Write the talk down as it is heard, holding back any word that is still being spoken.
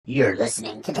You're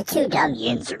listening to the Two Dumb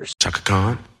Yinzers. Chaka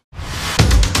Khan.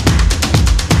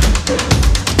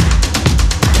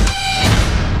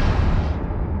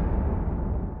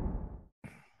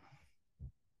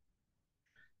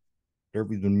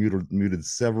 Derpy's been muted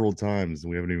several times, and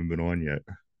we haven't even been on yet.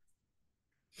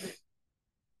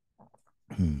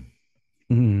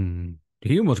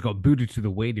 He almost got booted to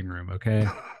the waiting room, okay?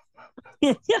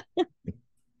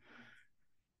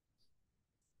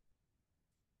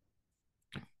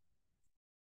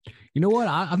 You know what?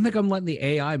 I think I'm letting the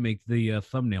AI make the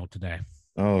thumbnail today.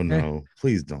 Oh, no.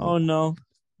 Please don't. Oh, no.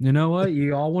 You know what?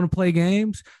 You all want to play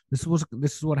games? This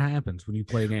is what happens when you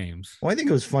play games. Well, I think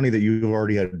it was funny that you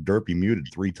already had Derpy muted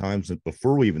 3 times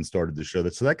before we even started the show.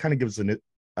 So that kind of gives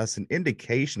us an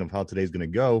indication of how today's going to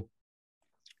go.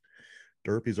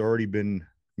 Derpy's already been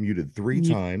muted 3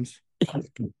 times.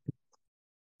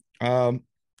 Guys,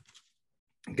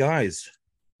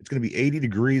 it's going to be 80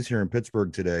 degrees here in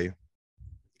Pittsburgh today.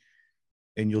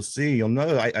 And you'll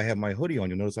know I have my hoodie on.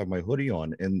 You'll notice I have my hoodie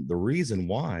on. And the reason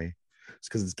why is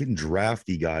because it's getting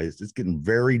drafty, guys. It's getting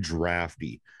very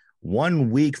drafty. 1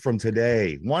 week from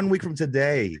today, we're going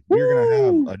to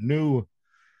have a new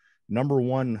number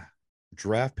 1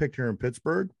 draft pick here in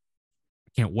Pittsburgh.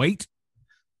 Can't wait.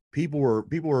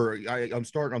 I'm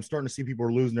starting to see people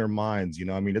are losing their minds. You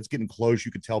know, I mean, it's getting close.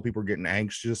 You could tell people are getting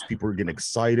anxious. People are getting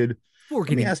excited. People are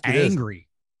getting angry.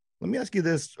 Let me ask you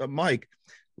this, Mike.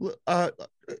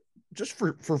 Just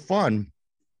for fun,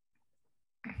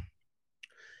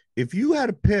 if you had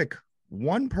to pick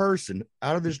one person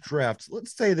out of this draft,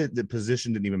 let's say that the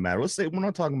position didn't even matter. Let's say we're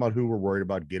not talking about who we're worried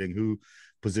about getting, who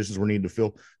positions we're needing to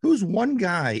fill. Who's one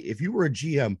guy, if you were a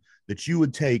GM, that you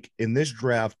would take in this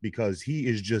draft because he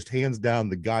is just hands down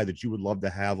the guy that you would love to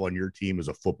have on your team as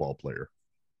a football player?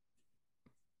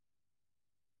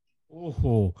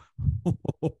 Oh,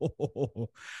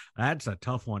 that's a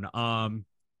tough one.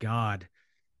 God,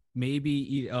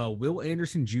 maybe Will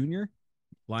Anderson Jr.,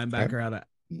 linebacker out of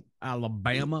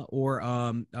Alabama, or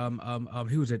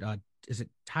who is it? Is it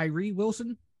Tyree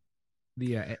Wilson,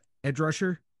 the edge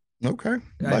rusher? Okay,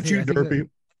 Derpy?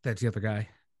 That's the other guy.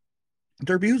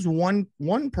 Derpy, who's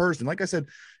one person? Like I said,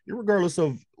 regardless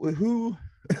of who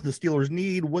the Steelers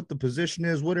need, what the position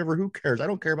is, whatever, who cares? I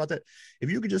don't care about that.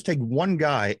 If you could just take one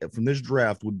guy from this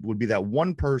draft, would be that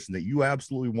one person that you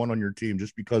absolutely want on your team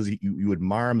just because you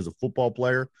admire him as a football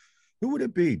player, who would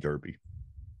it be, Derpy?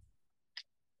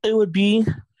 It would be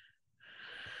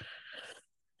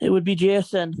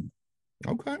JSN.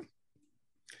 Okay.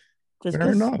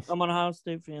 Fair enough. I'm an Ohio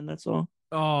State fan, that's all.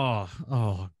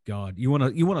 Oh God. You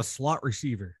want a slot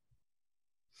receiver?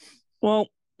 Well,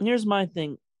 here's my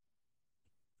thing.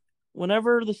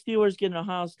 Whenever the Steelers get an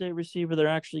Ohio State receiver, they're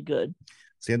actually good.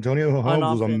 Santonio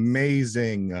Holmes was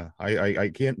amazing.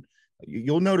 I can't.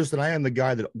 You'll notice that I am the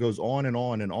guy that goes on and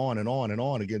on and on and on and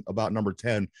on again about number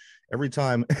 10 every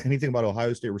time anything about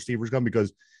Ohio State receivers come,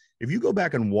 because if you go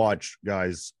back and watch,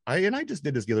 guys, I just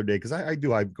did this the other day because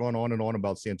I've gone on and on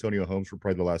about Santonio Holmes for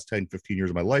probably the last 10, 15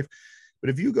 years of my life. But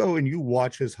if you go and you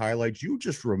watch his highlights, you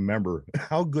just remember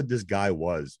how good this guy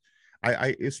was.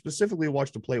 I specifically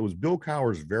watched the play. It was Bill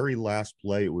Cowher's very last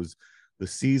play. It was the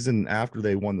season after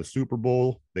they won the Super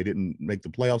Bowl. They didn't make the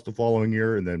playoffs the following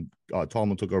year, and then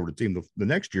Tomlin took over the team the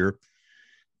next year.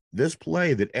 This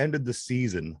play that ended the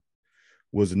season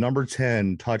was a number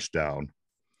 10 touchdown.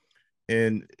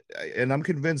 And I'm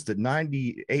convinced that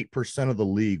 98% of the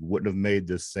league wouldn't have made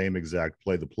this same exact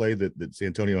play. The play that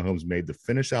Santonio Holmes made to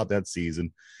finish out that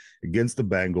season against the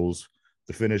Bengals,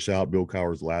 to finish out Bill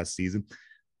Cowher's last season.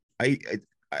 I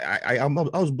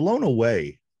was blown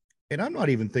away. And I'm not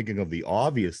even thinking of the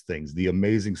obvious things, the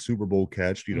amazing Super Bowl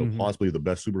catch, possibly the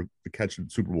best catch in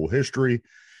Super Bowl history.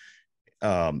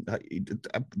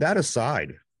 That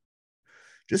aside,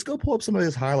 just go pull up some of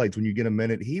his highlights when you get a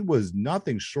minute. He was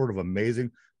nothing short of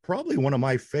amazing. Probably one of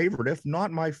my favorite, if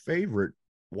not my favorite,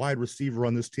 wide receiver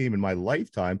on this team in my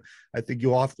lifetime. I think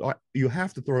you have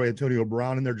to throw Antonio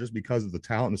Brown in there just because of the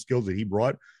talent and skills that he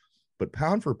brought. But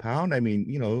pound for pound, I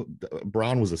mean,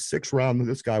 Brown was a 6th round.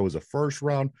 This guy was a 1st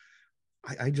round.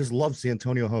 I just love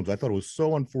Santonio Holmes. I thought it was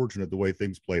so unfortunate the way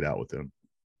things played out with him.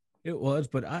 It was,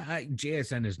 but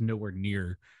JSN is nowhere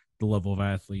near the level of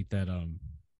athlete that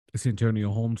Santonio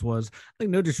Holmes was. Like,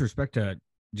 no disrespect to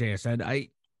JSN.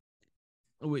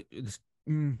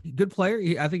 Good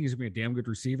player. I think he's gonna be a damn good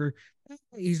receiver.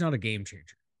 He's not a game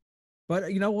changer.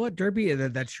 But you know what,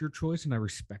 Derpy, that's your choice, and I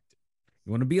respect it.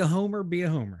 You want to be a homer, be a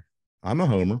homer. I'm a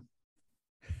homer.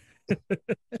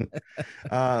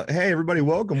 Hey, everybody,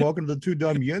 welcome to the Two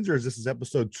Dumb Yinzers. This is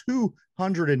episode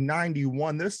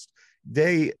 291. This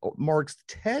day marks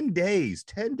 10 days,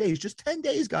 just 10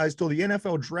 days, guys, till the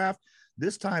NFL draft.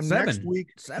 This time next week.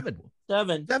 7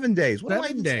 days. What 7 am I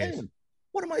even days. saying?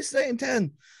 What am I saying?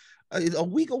 10. A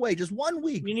week away, just 1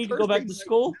 week. You need to go back to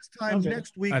school this time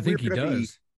next week. I think he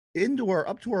does.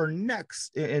 Up to our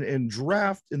necks in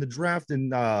draft, and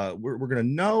we're gonna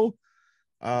know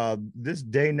this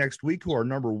day next week who our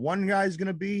number 1 guy is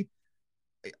gonna be.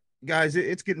 Guys,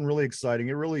 it's getting really exciting.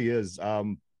 It really is.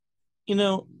 You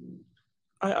know,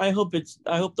 I hope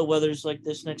the weather's like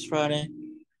this next Friday.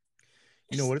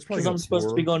 You know what? It's probably because I'm supposed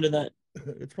to be going to that.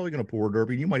 It's probably gonna pour,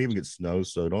 Derby. You might even get snow,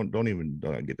 so don't even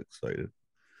get excited.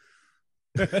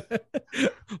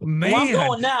 Man, well, I'm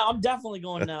going now. I'm definitely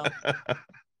going now.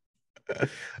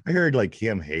 I heard like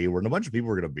Cam Hayward and a bunch of people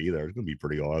are going to be there. It's going to be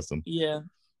pretty awesome. Yeah.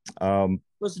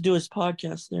 Supposed to do his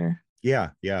podcast there. Yeah.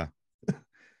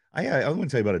 I'm going to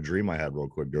tell you about a dream I had real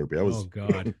quick, Derpy. Oh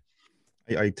God.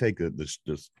 I take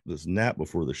this nap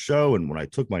before the show, and when I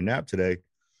took my nap today,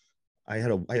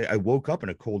 I woke up in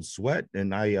a cold sweat,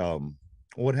 and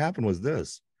what happened was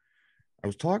this. I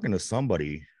was talking to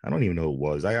somebody. I don't even know who it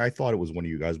was. I thought it was one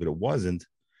of you guys, but it wasn't.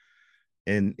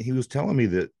 And he was telling me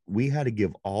that we had to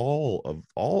give all of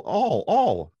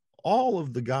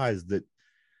the guys that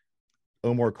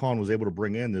Omar Khan was able to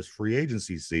bring in this free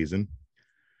agency season,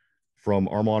 from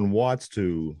Armand Watts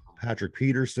to Patrick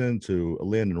Peterson to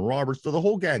Landon Roberts to the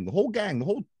whole gang, the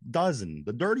whole dozen,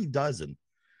 the dirty dozen.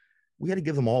 We had to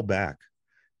give them all back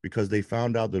because they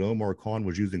found out that Omar Khan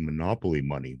was using monopoly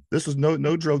money. This was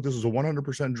no joke. This was a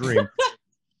 100% dream.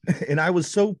 And I was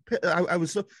so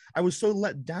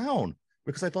let down,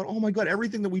 because I thought, oh my God,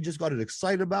 everything that we just got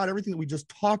excited about, everything that we just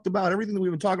talked about, everything that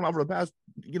we've been talking about for the past,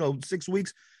 6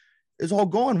 weeks is all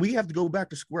gone. We have to go back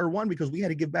to square one because we had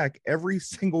to give back every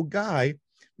single guy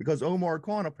because Omar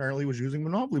Khan apparently was using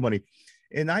monopoly money.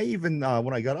 And I even,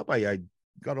 when I got up, I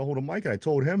got a hold of Mike and I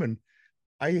told him, and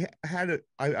I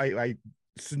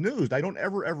snoozed. I don't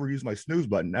ever use my snooze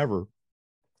button ever,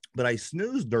 but I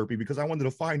snoozed, Derpy, because I wanted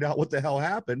to find out what the hell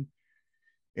happened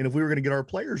and if we were going to get our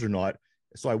players or not.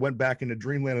 So I went back into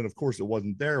dreamland, and of course it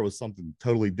wasn't there. It was something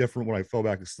totally different when I fell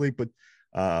back asleep. But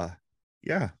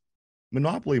yeah,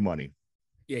 monopoly money.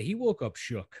 Yeah, he woke up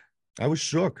shook. I was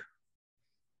shook.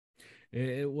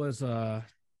 It was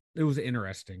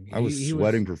interesting. I was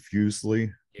sweating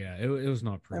profusely. Yeah, it was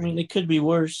not pretty. I mean, it could be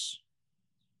worse.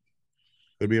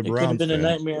 Could be a Browns. It could have been a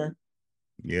nightmare.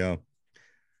 Yeah.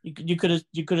 You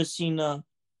could have seen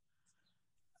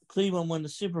Cleveland win the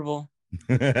Super Bowl.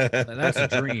 That's a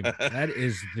dream. That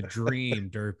is the dream,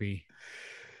 Derpy.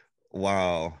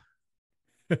 Wow.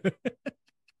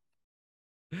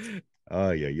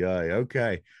 Yeah.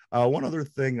 Okay. One other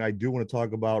thing I do want to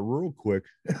talk about real quick.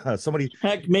 Somebody,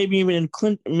 heck, maybe even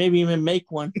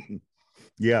make one.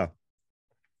 Yeah.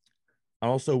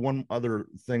 Also, one other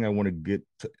thing I want to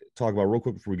talk about real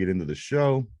quick before we get into the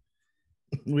show.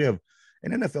 We have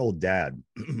an NFL dad,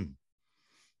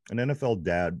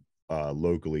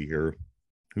 locally here,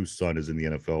 whose son is in the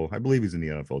NFL. I believe he's in the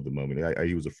NFL at the moment.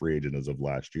 He was a free agent as of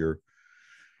last year,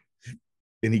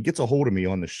 and he gets a hold of me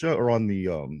on the show, or on the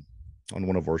on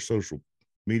one of our social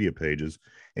media pages,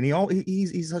 and he's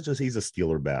a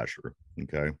Steeler basher.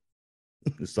 Okay,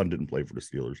 his son didn't play for the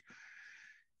Steelers,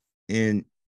 and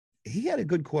he had a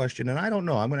good question, and I don't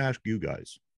know. I'm going to ask you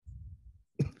guys.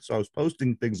 So I was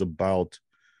posting things about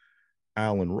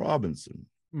Allen Robinson,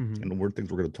 and things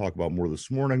we're going to talk about more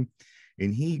this morning.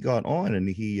 And he got on, and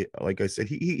he, like I said,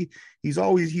 he's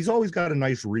always got a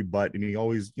nice rebut, and he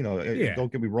always,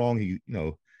 don't get me wrong,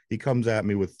 he comes at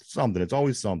me with something. It's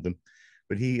always something.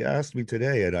 But he asked me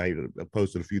today, and I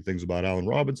posted a few things about Allen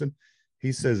Robinson.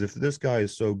 He says, if this guy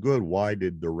is so good, why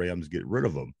did the Rams get rid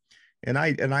of him? And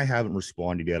I haven't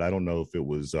responded yet. I don't know if it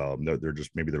was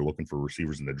maybe they're looking for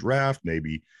receivers in the draft.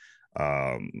 Maybe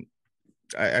I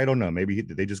don't know. Maybe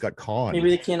they just got conned. Maybe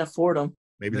they can't afford them.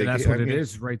 Maybe that's what it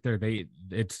is right there.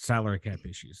 It's salary cap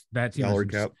issues. That team salary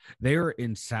cap. They are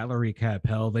in salary cap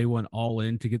hell. They went all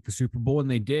in to get the Super Bowl,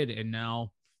 and they did. And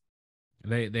now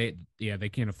they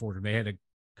can't afford it. They had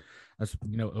that's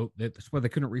why they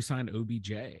couldn't re-sign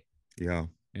OBJ. Yeah.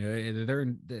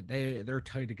 They're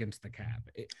tight against the cap.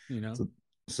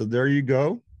 So there you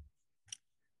go.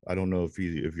 I don't know if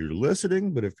you're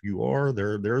listening, but if you are,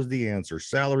 there's the answer.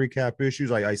 Salary cap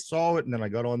issues. I saw it, and then I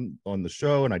got on the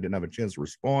show, and I didn't have a chance to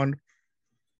respond.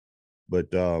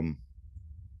 But I'm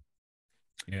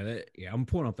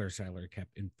pulling up their salary cap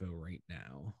info right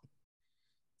now.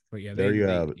 But yeah, there you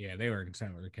have it. Yeah, they were in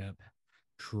salary cap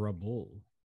trouble.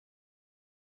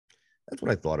 That's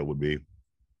what I thought it would be.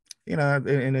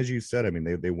 And as you said, I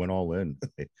mean, they went all in.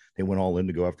 They went all in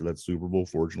to go after that Super Bowl.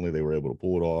 Fortunately, they were able to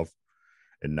pull it off.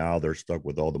 and now they're stuck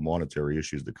with all the monetary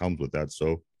issues that comes with that.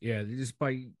 So yeah,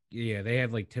 they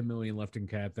have like 10 million left in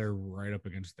cap. They're right up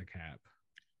against the cap.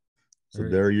 So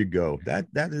there you go. That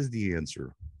is the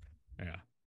answer. Yeah.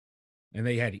 And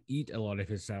they had to eat a lot of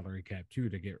his salary cap too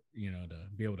to get, to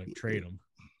be able to trade him.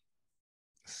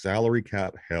 Salary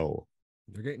cap hell.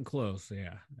 They're getting close.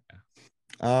 Yeah.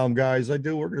 Guys, we're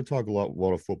going to talk a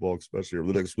lot of football, especially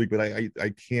over the next week, but I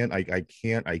can't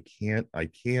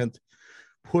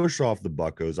push off the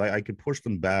Buccos. I could push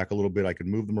them back a little bit. I could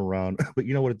move them around, but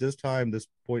you know what? At this point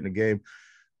in the game,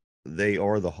 they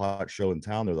are the hot show in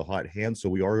town. They're the hot hand. So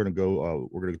we are going to go.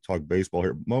 We're going to talk baseball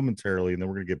here momentarily, and then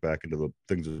we're going to get back into the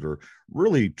things that are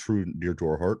really true and dear to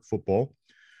our heart: football.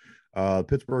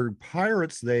 Pittsburgh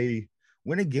Pirates, they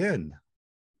win again.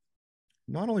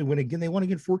 Not only win again, they won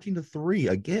again 14-3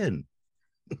 again.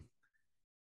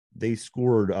 They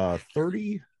scored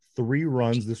 33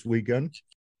 runs this weekend,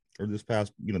 or these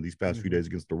past few days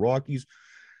against the Rockies.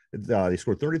 They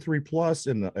scored 33 plus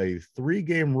in a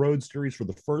 3-game road series for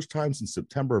the first time since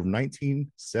September of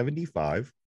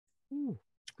 1975.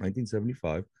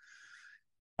 1975.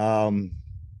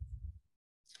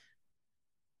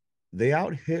 They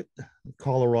out-hit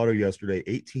Colorado yesterday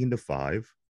 18-5.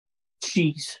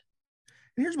 Jeez.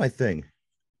 And here's my thing.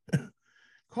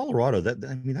 Colorado,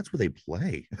 that's where they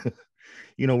play.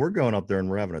 We're going up there and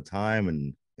we're having a time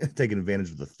and taking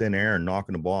advantage of the thin air and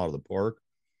knocking the ball out of the park.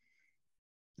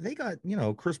 They got,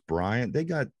 Chris Bryant. They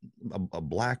got a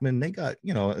Blackman. They got,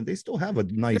 they still have a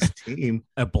nice team.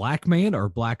 A black man or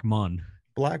black mon?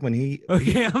 Blackman,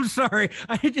 Okay, I'm sorry.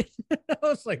 I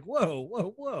was like,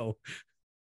 whoa.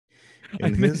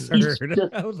 And I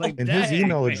misheard. I was like, and his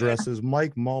email address is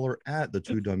Mike Mahler at the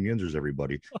Two Dumb Yinzers,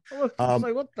 everybody. I was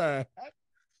like, what the heck?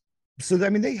 So,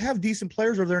 they have decent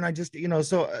players over there, and I just,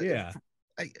 yeah.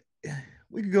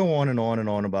 We could go on and on and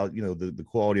on about, the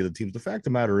quality of the teams. The fact of the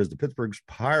matter is the Pittsburgh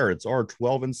Pirates are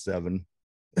 12-7.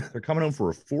 They're coming home for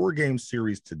a 4-game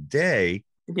series today.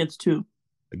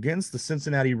 Against the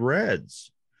Cincinnati Reds,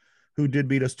 who did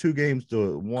beat us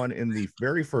 2-1 in the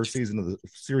very first season of the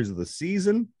series of the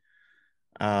season.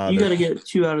 You got to get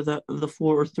 2 out of the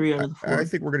 4 or 3 out of the 4. I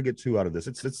think we're going to get 2 out of this.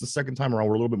 It's the second time around.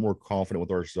 We're a little bit more confident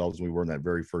with ourselves than we were in that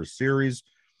very first series.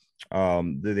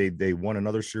 They won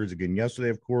another series again yesterday,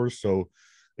 of course. So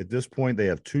at this point, they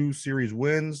have 2 series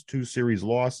wins, 2 series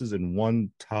losses, and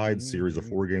 1 tied series, a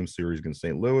 4-game series against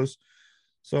St. Louis.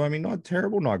 So not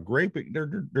terrible, not great, but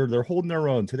they're holding their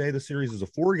own. Today, the series is a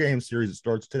 4-game series. It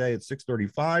starts today at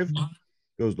 6:35,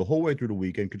 goes the whole way through the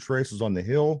weekend. Contreras is on the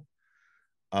hill.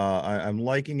 I'm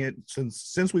liking it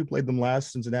since we played them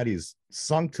last. Cincinnati is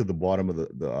sunk to the bottom of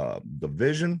the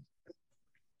division.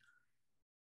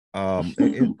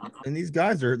 And these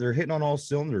guys they're hitting on all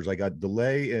cylinders. I got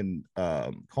Delay and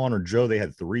Connor Joe. They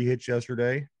had 3 hits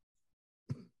yesterday.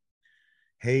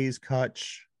 Hayes,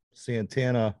 Kutch,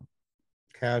 Santana,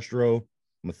 Castro,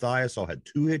 Matthias all had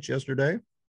 2 hits yesterday.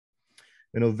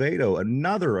 And Oviedo,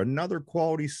 another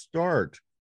quality start.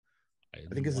 I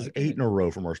think this is 8 in a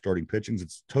row from our starting pitchings.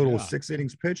 It's total of 6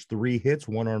 innings pitched, 3 hits,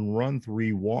 1 earned run,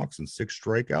 3 walks, and 6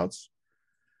 strikeouts.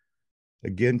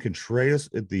 Again, Contreras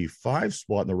at the 5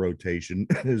 spot in the rotation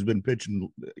has been pitching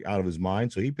out of his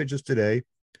mind. So he pitches today.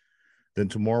 Then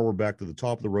tomorrow we're back to the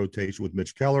top of the rotation with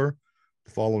Mitch Keller.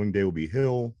 The following day will be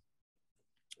Hill,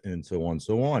 and so on,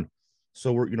 so on.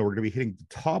 So we're going to be hitting the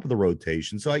top of the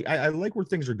rotation. So I like where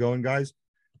things are going, guys.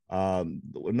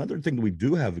 Another thing that we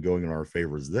do have going in our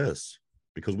favor is this,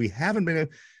 because we haven't been,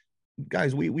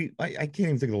 guys. I can't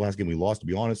even think of the last game we lost, to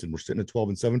be honest. And we're sitting at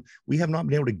 12-7. We have not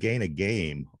been able to gain a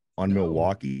game on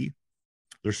Milwaukee.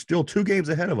 There's still 2 games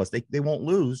ahead of us. They won't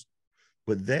lose,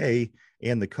 but they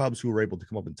and the Cubs, who were able to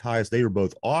come up and tie us, they are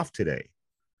both off today.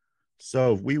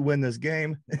 So if we win this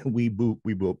game, we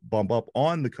bump up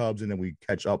on the Cubs, and then we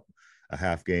catch up a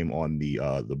half game on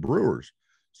the Brewers.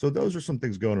 So those are some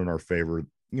things going in our favor, at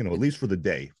least for the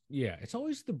day. Yeah, it's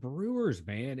always the Brewers,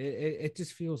 man. It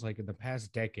just feels like in the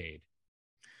past decade,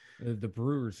 the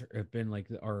Brewers have been like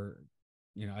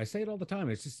I say it all the time.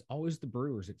 It's just always the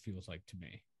Brewers, it feels like to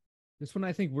me. This one,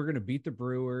 I think we're going to beat the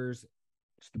Brewers.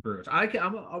 It's the Brewers. I'm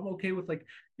okay with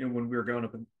when we were going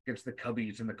up against the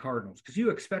Cubbies and the Cardinals, because you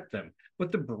expect them.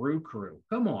 But the Brew Crew,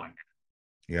 come on.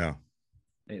 Yeah.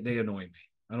 They annoy me.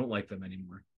 I don't like them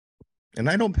anymore. And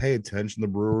I don't pay attention to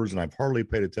the Brewers, and I've hardly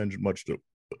paid attention much to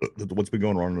what's been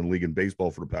going on in the league in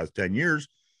baseball for the past 10 years.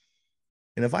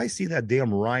 And if I see that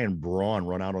damn Ryan Braun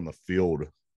run out on the field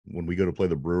when we go to play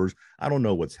the Brewers, I don't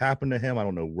know what's happened to him. I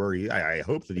don't know where I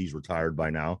hope that he's retired by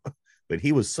now, but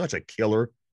he was such a killer.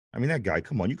 I mean, that guy,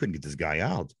 come on, you couldn't get this guy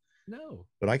out. No.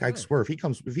 But I swear, if he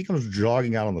comes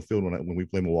jogging out on the field when we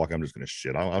play Milwaukee, I'm just going to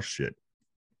shit. I'll shit.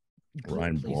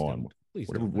 Ryan Please Braun, don't. Please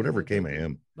whatever came of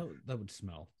him. That would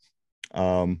smell.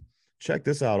 Check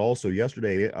this out. Also,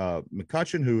 yesterday,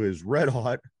 McCutchen, who is red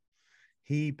hot,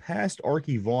 he passed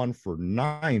Archie Vaughn for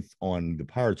 9th on the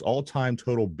Pirates' all-time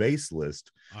total base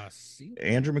list. See.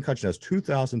 Andrew McCutchen has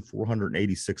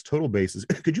 2,486 total bases.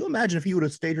 Could you imagine if he would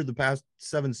have stayed here the past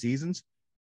 7 seasons,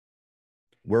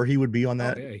 where he would be on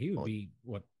that? Oh, yeah, he would be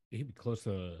what? He'd be close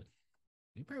to.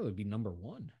 He'd probably be number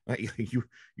 1.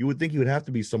 You would think he would have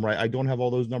to be somewhere. I don't have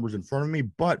all those numbers in front of me,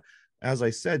 but as I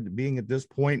said, being at this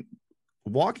point,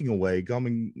 walking away,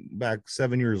 coming back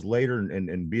 7 years later,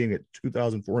 and being at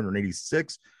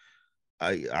 2,486,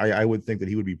 I would think that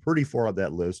he would be pretty far up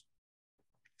that list.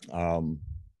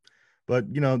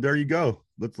 But there you go.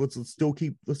 Let's still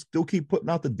keep putting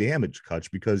out the damage, Kutch,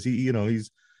 because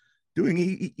he's doing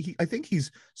he I think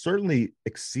he's certainly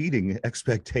exceeding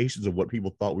expectations of what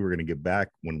people thought we were going to get back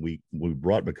when we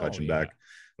brought McCutchen back.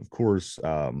 Of course,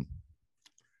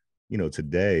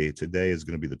 today is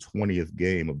going to be the 20th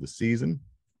game of the season.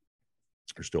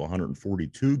 There's still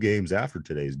 142 games after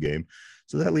today's game,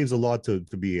 so that leaves a lot to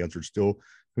be answered still.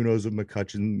 Who knows if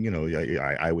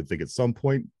McCutchen, I would think at some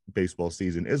point, baseball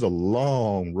season is a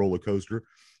long roller coaster.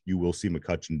 You will see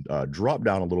McCutchen drop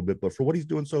down a little bit, but for what he's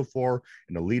doing so far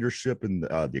and the leadership and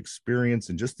the experience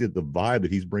and just the vibe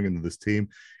that he's bringing to this team,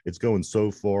 it's going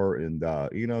so far. And,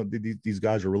 these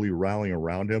guys are really rallying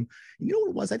around him. And you know what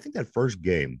it was? I think that first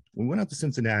game, when we went out to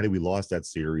Cincinnati, we lost that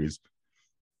series.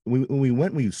 When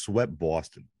we swept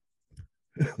Boston.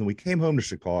 When we came home to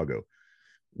Chicago,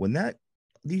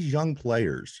 these young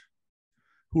players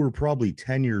who were probably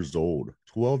 10 years old,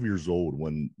 12 years old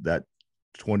when that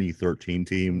 2013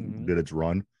 team did its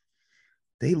run,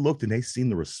 they looked and they seen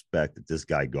the respect that this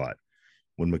guy got.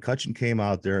 When McCutchen came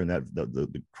out there and that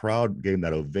the crowd gave him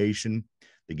that ovation,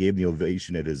 they gave the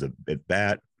ovation at his at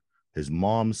bat, his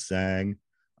mom sang.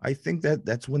 I think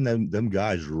that's when them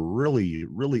guys really,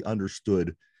 really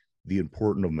understood the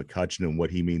importance of McCutchen and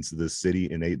what he means to this city.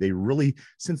 And they really,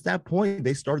 since that point,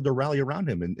 they started to rally around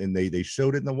him, and they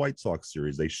showed it in the White Sox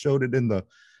series. They showed it in the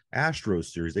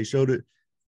Astros series. They showed it.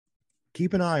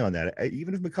 Keep an eye on that.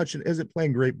 Even if McCutchen isn't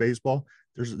playing great baseball,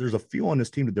 there's a feel on this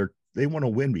team that they want to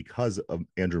win because of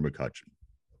Andrew McCutchen.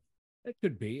 It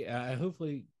could be.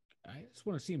 Hopefully, I just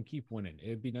want to see him keep winning.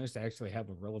 It'd be nice to actually have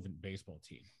a relevant baseball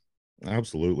team.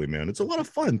 Absolutely, man. It's a lot of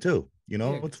fun too.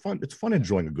 It's fun. It's fun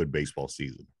enjoying a good baseball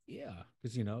season. Yeah,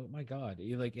 because my God,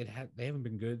 they haven't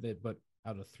been good. But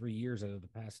out of 3 years, out of the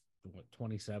past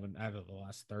 27, out of the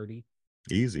last 30,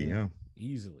 easily.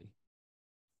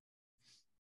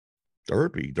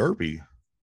 Derpy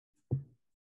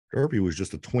was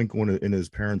just a twinkle in his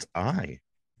parents' eye.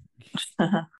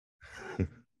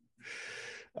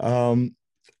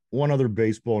 One other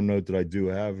baseball note that I do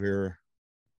have here.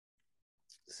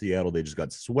 Seattle, they just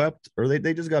got swept, or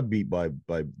they just got beat by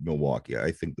Milwaukee.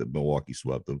 I think that Milwaukee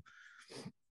swept them.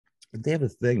 But they have a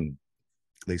thing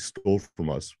they stole from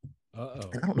us.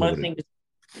 And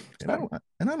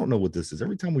I don't know what this is.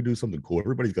 Every time we do something cool,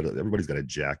 everybody's got a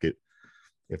jacket.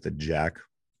 You have to jack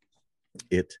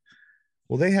it.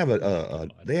 Well, they have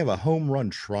a home run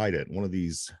trident, one of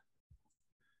these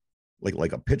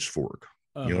like a pitchfork.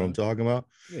 You know what I'm talking about?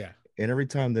 Yeah. And every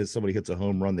time that somebody hits a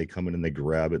home run, they come in and they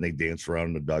grab it and they dance around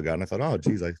in the dugout. And I thought, oh,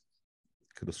 geez, I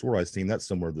could have swore I've seen that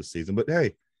somewhere this season. But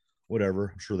hey,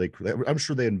 whatever. I'm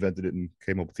sure they invented it and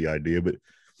came up with the idea. But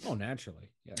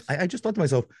naturally, yes. I just thought to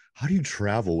myself, how do you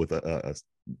travel with a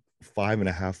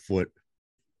 5.5 foot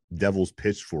devil's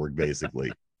pitchfork? Basically,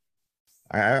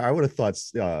 I would have thought,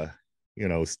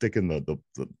 sticking the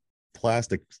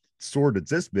plastic sword that's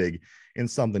this big in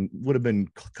something would have been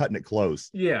cutting it close.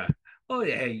 Yeah. Oh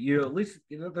yeah, hey, at least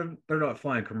they're not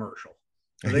flying commercial.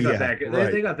 So they got that. Right.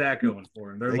 They got that going for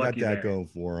them. They got that going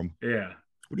for them. Yeah.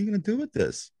 What are you going to do with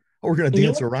this? Oh, we're going to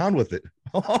dance around with it.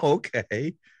 Oh,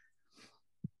 okay.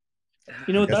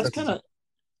 That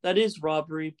is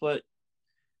robbery, but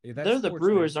they're the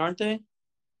Brewers, aren't they?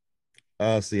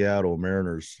 Seattle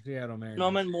Mariners. No, I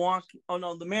meant Milwaukee. Oh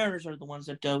no, the Mariners are the ones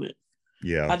that do it.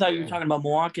 Yeah. I thought you were talking about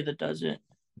Milwaukee that does it.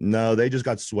 No, they just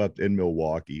got swept in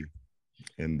Milwaukee.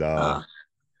 And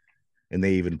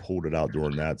they even pulled it out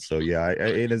during that. So yeah,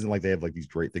 it isn't like they have like these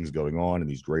great things going on and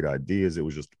these great ideas. It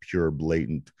was just pure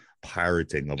blatant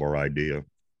pirating of our idea.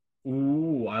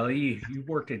 Ooh, Ali, you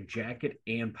worked in jacket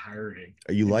and pirating.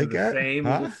 You like that? Same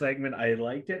little segment. I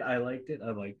liked it.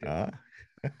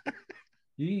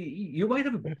 You might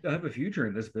have a future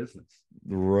in this business,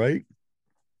 right?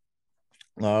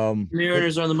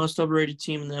 Mariners are the most overrated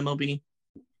team in the MLB.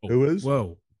 Who is?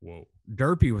 Whoa.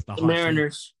 Derpy with the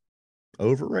Mariners.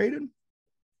 Overrated?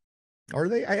 Are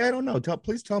they? I don't know.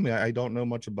 Please tell me. I don't know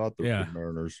much about the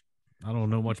Mariners. I don't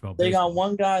know much about They baseball. got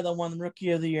one guy that won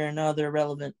Rookie of the Year, and now they're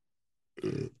relevant.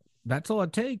 That's all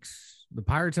it takes. The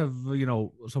Pirates have,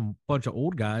 some bunch of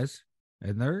old guys,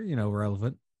 and they're,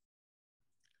 relevant.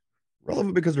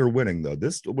 Relevant because they're winning, though.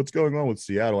 What's going on with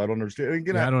Seattle, I don't understand.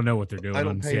 Again, I don't know what they're doing. I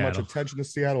don't pay much Seattle. attention to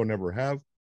Seattle. I never have.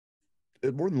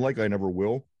 More than likely, I never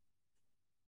will.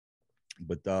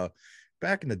 But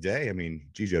back in the day, I mean,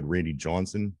 geez, you had Randy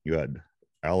Johnson, you had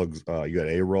Alex, you had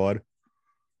A-Rod,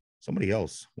 somebody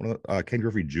else, Ken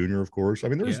Griffey Jr., of course. I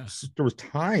mean, there was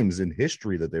times in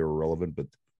history that they were relevant, but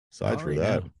aside from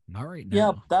that, not right now.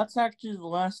 Yeah, that's actually the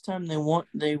last time they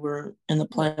were in the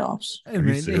playoffs. Hey,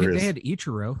 man, they had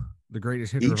Ichiro, the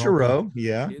greatest hitter of all time.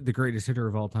 Yeah, the greatest hitter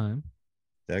of all time.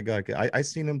 That guy, I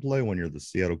seen him play one year. The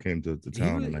Seattle came to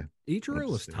town, Ichiro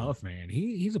was tough, man.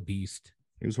 He's a beast.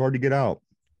 He was hard to get out.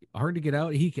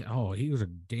 He was a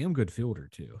damn good fielder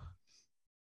too.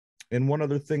 And one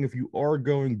other thing, if you are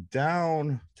going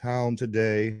downtown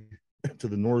today to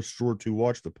the North Shore to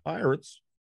watch the Pirates,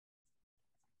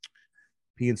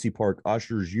 PNC Park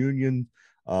Ushers Union,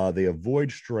 they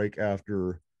avoid strike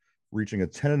after reaching a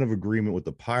tentative agreement with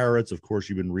the Pirates. Of course,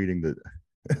 you've been reading that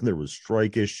there was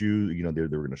strike issues. They were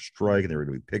going to strike and they were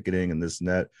going to be picketing and this and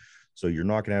that. So you're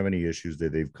not going to have any issues.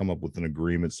 They've come up with an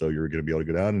agreement. So you're going to be able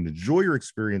to go down and enjoy your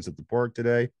experience at the park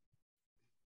today.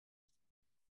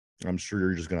 I'm sure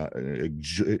you're just going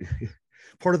to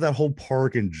part of that whole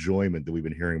park enjoyment that we've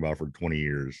been hearing about for 20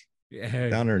 years. Yeah,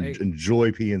 down there and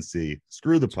enjoy PNC.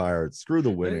 Screw the Pirates. Screw the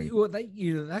winning. Well,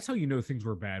 that's how you know things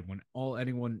were bad, when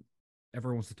everyone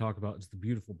wants to talk about is the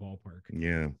beautiful ballpark.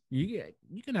 Yeah,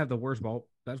 you can have the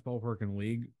best ballpark in the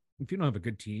league. If you don't have a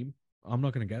good team, I'm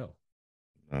not going to go.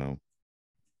 Oh,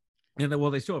 and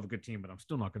they still have a good team, but I'm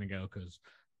still not going to go because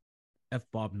F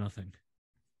Bob nothing.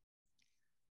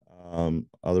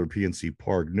 Other PNC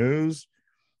Park news: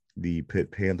 the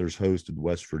Pitt Panthers hosted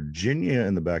West Virginia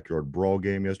in the backyard brawl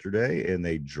game yesterday, and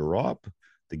they drop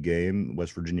the game.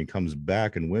 West Virginia comes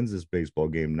back and wins this baseball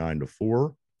game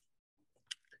 9-4.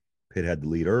 Pitt had the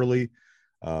lead early.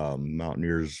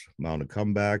 Mountaineers mounted a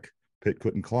comeback. Pitt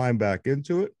couldn't climb back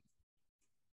into it.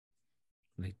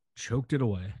 They choked it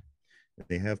away.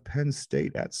 They have Penn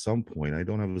State at some point. I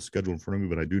don't have a schedule in front of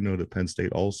me, but I do know that Penn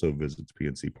State also visits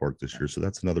PNC Park this year. So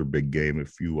that's another big game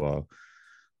if you want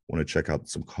to check out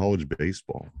some college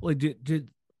baseball. Well,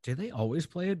 did they always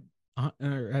play it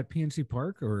at PNC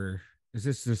Park, or is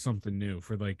this just something new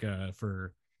for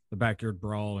for the backyard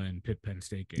brawl and Pitt Penn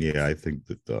State games? Yeah, I think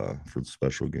that for the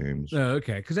special games.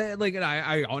 Okay, because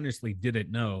I honestly didn't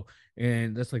know,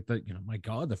 and that's my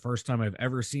God, the first time I've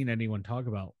ever seen anyone talk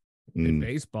about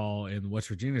baseball in West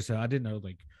Virginia. So I didn't know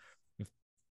if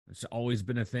it's always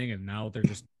been a thing, and now they're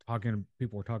just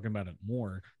people are talking about it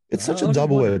more. It's such a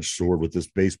double-edged sword with this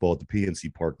baseball at the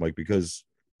PNC Park, Mike, because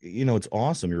it's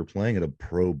awesome. You're playing at a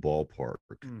pro ballpark.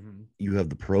 Mm-hmm. You have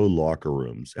the pro locker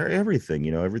rooms, everything,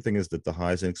 everything is at the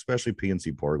highest, and especially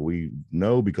PNC Park. We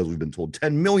know because we've been told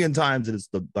 10 million times that it's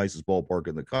the nicest ballpark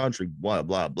in the country, blah,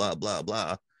 blah, blah, blah,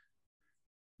 blah.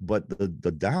 But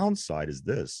the downside is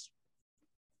this.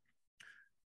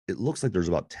 It looks like there's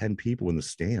about 10 people in the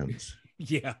stands.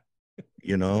 Yeah.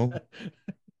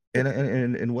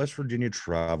 And West Virginia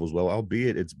travels well,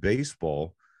 albeit it's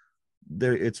baseball.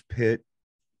 It's Pitt,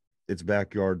 it's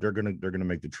backyard. They're gonna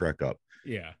make the trek up.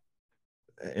 Yeah.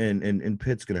 And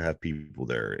Pitt's gonna have people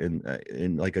there.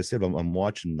 And like I said, I'm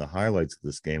watching the highlights of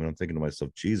this game and I'm thinking to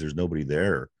myself, geez, there's nobody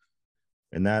there.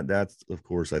 And that's of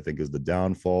course I think is the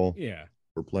downfall. Yeah.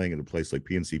 For playing at a place like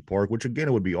PNC Park, which again,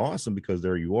 it would be awesome because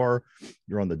there you're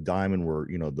on the diamond where,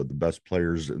 the best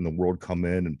players in the world come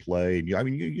in and play. And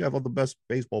you have all the best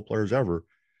baseball players ever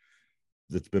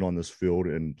that's been on this field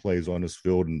and plays on this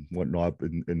field and whatnot.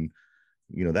 And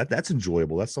that's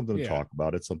enjoyable. That's something to talk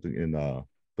about. It's something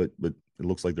but it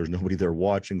looks like there's nobody there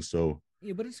watching. So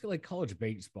yeah, but it's like college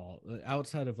baseball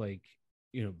outside of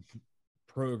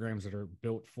programs that are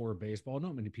built for baseball.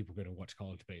 Not many people go to watch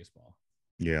college baseball.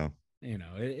 Yeah.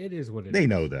 It is what it is. They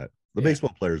know that. The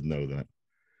baseball players know that.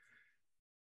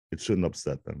 It shouldn't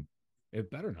upset them.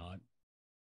 It better not.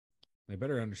 They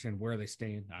better understand where they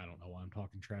stand. I don't know why I'm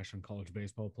talking trash on college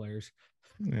baseball players.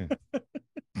 Yeah.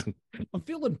 I'm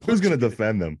feeling punchy. Who's going to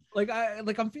defend them?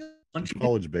 I'm feeling punchy.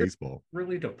 College baseball.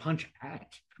 Really to punch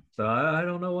at. So I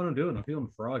don't know what I'm doing. I'm feeling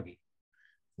froggy.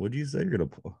 What did you say? You're going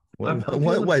to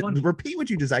what? Repeat what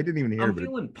you just. I didn't even hear. I'm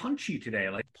feeling punchy today.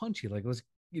 Punchy. Let's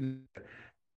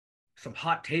some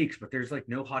hot takes, but there's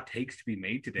no hot takes to be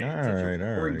made today. All it's such right,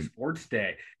 a boring sports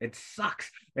day. It sucks,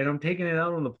 and I'm taking it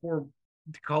out on the poor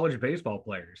college baseball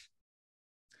players.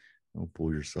 Don't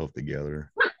pull yourself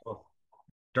together. Well,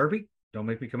 Derby, don't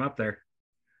make me come up there.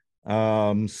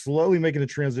 Slowly making a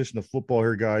transition to football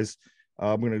here, guys.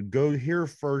 I'm going to go here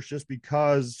first just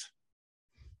because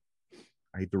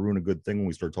I hate to ruin a good thing when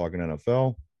we start talking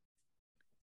NFL.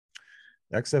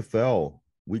 XFL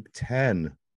week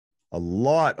 10, a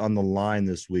lot on the line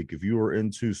this week. If you are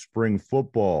into spring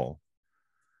football,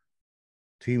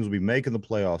 teams will be making the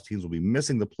playoffs, teams will be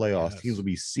missing the playoffs, teams will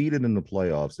be seeded in the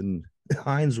playoffs. And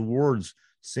Heinz Ward's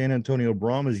San Antonio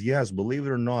Brahmas, yes, believe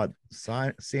it or not,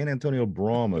 San Antonio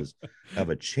Brahmas have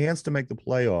a chance to make the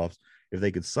playoffs if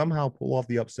they could somehow pull off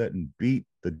the upset and beat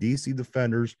the DC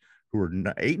Defenders, who are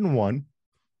 8-1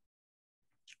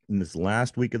 in this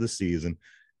last week of the season.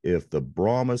 If the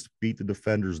Brahmas beat the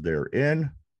Defenders, they're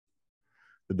in.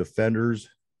 The Defenders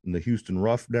and the Houston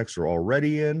Roughnecks are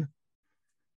already in.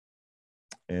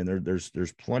 And there's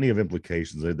plenty of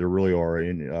implications. There really are.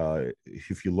 And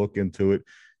if you look into it,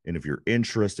 and if you're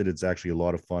interested, it's actually a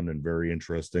lot of fun and very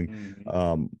interesting.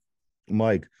 Mm-hmm.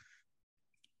 Mike,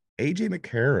 AJ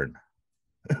McCarron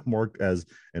marked as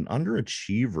an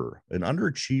underachiever in the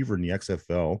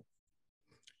XFL.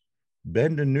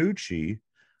 Ben DiNucci,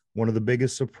 one of the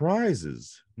biggest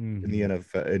surprises in the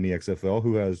NFL, in the XFL,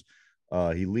 who has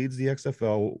he leads the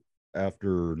XFL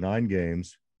after 9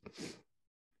 games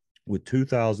with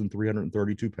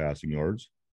 2,332 passing yards.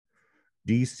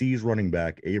 DC's running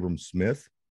back Abram Smith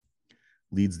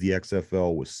leads the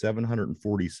XFL with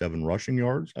 747 rushing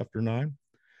yards after 9.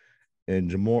 And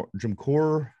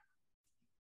Jamcore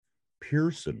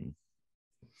Pearson,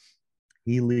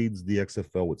 he leads the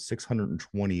XFL with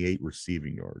 628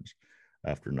 receiving yards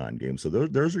after 9 games. So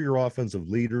those are your offensive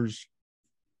leaders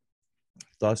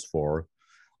thus far.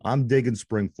 I'm digging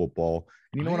spring football.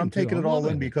 And you know what? I'm taking it all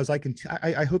in because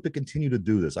I hope to continue to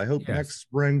do this. I hope next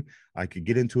spring I could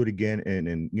get into it again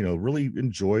and really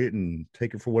enjoy it and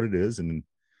take it for what it is. And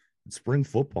it's spring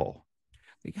football.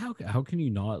 Like how can you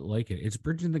not like it? It's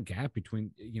bridging the gap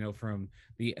between, from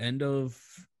the end of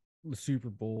the Super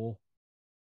Bowl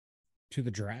to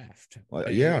the draft.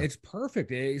 It's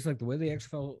perfect. It's like the way the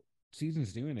XFL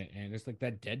season's doing it. And it's like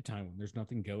that dead time when there's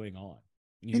nothing going on.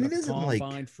 And it isn't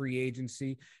combine free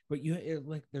agency, but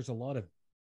there's a lot of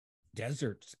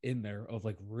deserts in there of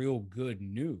like real good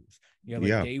news.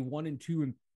 Day 1 and 2,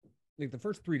 and like the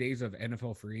first 3 days of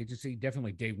NFL free agency,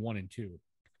 definitely day 1 and 2,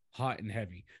 hot and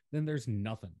heavy. Then there's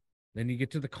nothing. Then you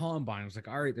get to the combine. It's like,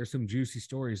 all right, there's some juicy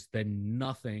stories. Then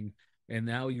nothing, and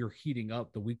now you're heating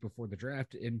up the week before the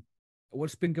draft. And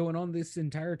what's been going on this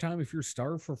entire time? If you're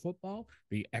starved for football,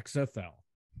 the XFL.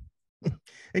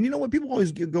 And you know what? People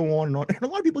always go on and on. And a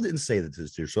lot of people didn't say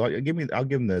this here. So I'll give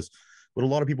them this. But a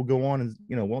lot of people go on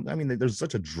and, there's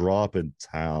such a drop in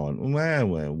talent. You know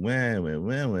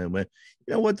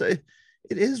what? It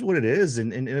is what it is.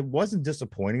 And it wasn't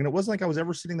disappointing. And it wasn't like I was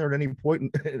ever sitting there at any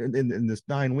point in this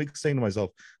 9 weeks saying to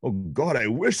myself, oh, God, I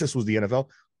wish this was the NFL.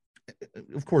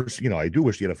 Of course, I do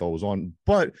wish the NFL was on,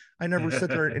 but I never sit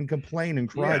there and complain and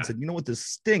cry and said, you know what, this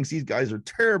stinks. These guys are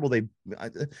terrible.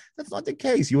 That's not the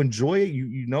case. You enjoy it.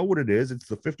 You know what it is. It's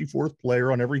the 54th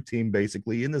player on every team,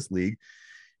 basically, in this league.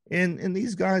 And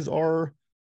these guys are,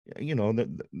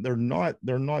 they're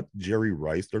not Jerry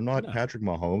Rice. They're not Patrick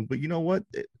Mahomes, but you know what?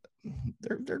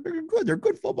 They're good. They're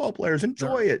good football players.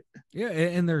 Enjoy it. Yeah.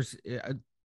 And there's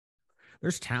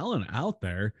talent out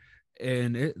there.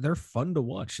 And they're fun to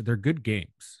watch. They're good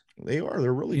games. They are.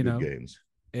 They're really good games.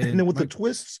 And then with the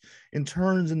twists and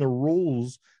turns and the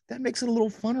rules, that makes it a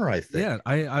little funner, I think. Yeah,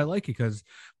 I like it because,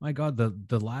 my God,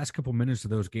 the last couple minutes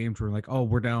of those games were like, oh,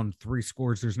 we're down 3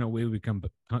 scores. There's no way we can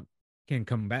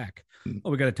come back. Oh,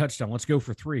 we got a touchdown. Let's go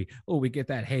for 3. Oh, we get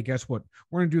that. Hey, guess what?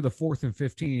 We're going to do the 4th and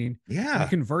 15. Yeah. We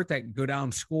convert that, go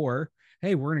down, score.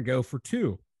 Hey, we're going to go for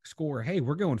 2. Score. Hey,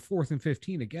 we're going 4th and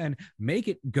 15 again. Make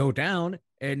it go down.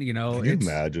 And can you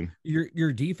imagine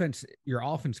your defense, your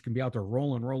offense can be out there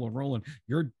rolling.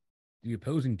 The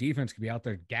opposing defense can be out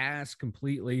there gas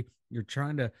completely. You're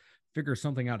trying to figure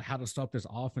something out how to stop this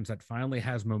offense that finally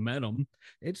has momentum.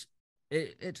 It's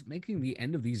making the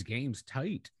end of these games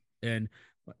tight. And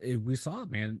we saw it,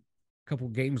 man. A couple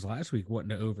games last week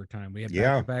went into overtime. We had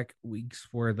back-to-back weeks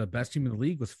where the best team in the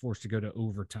league was forced to go to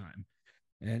overtime.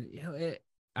 And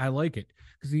I like it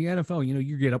because the NFL,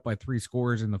 you get up by 3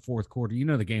 scores in the 4th quarter,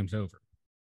 the game's over.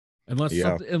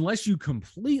 Unless you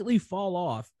completely fall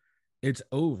off, it's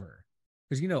over.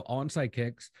 Because onside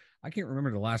kicks, I can't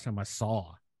remember the last time I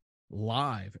saw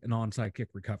live an onside kick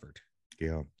recovered.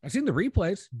 Yeah, I've seen the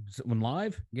replays when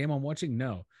live game I'm watching.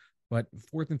 No, but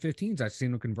 4th and 15s, I've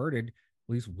seen them converted at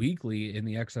least weekly in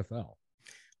the XFL.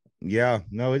 Yeah,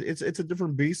 no, it's a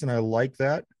different beast, and I like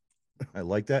that.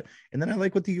 And then I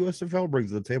like what the USFL brings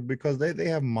to the table because they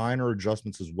have minor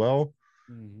adjustments as well.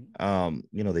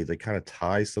 They kind of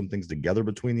tie some things together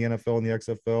between the NFL and the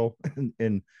XFL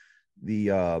and the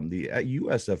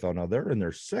USFL. Now they're in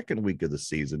their second week of the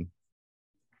season.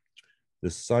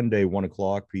 This Sunday,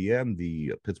 1:00 p.m.,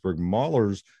 the Pittsburgh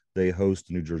Maulers, they host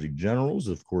the New Jersey Generals.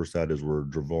 Of course, that is where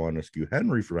Dravon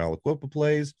Eskew-Henry from Aliquippa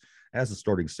plays. As a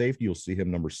starting safety, you'll see him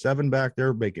number 7 back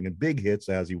there, making big hits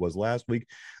as he was last week.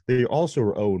 They also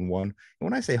are 0-1. And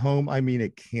when I say home, I mean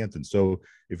at Canton. So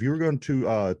if you're going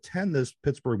to attend this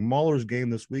Pittsburgh Maulers game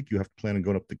this week, you have to plan on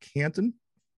going up to Canton.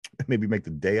 Maybe make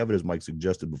the day of it, as Mike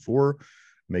suggested before.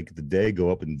 Make it the day, go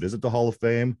up and visit the Hall of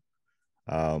Fame.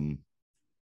 Because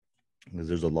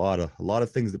there's a lot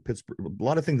of things that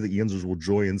Yinzers will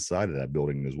enjoy inside of that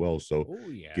building as well. So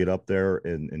get up there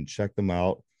and check them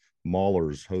out.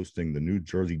 Maulers hosting the New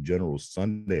Jersey Generals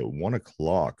Sunday at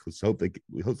 1:00. Let's hope the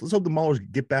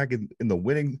Maulers get back in the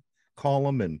winning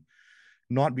column and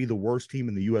not be the worst team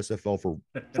in the USFL for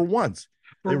once.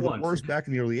 They were the worst back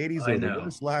in the early 80s. They were the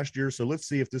worst last year. So let's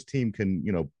see if this team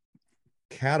can,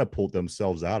 catapult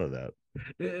themselves out of that.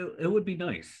 It would be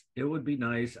nice. It would be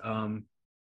nice.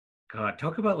 God,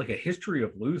 talk about like a history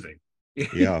of losing.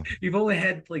 Yeah. You've only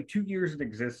had like 2 years in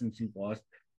existence. You've lost.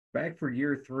 Back for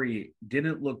year 3,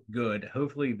 didn't look good.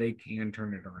 Hopefully they can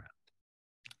turn it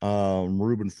around.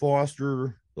 Reuben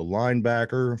Foster, the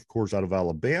linebacker, of course, out of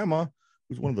Alabama,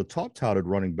 who's one of the top touted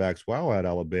running backs while at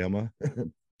Alabama.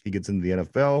 He gets into the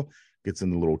NFL, gets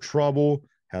into a little trouble,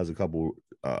 has a couple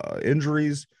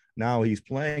injuries. Now he's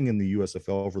playing in the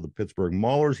USFL for the Pittsburgh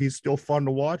Maulers. He's still fun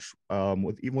to watch.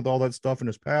 Even with all that stuff in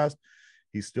his past,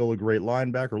 he's still a great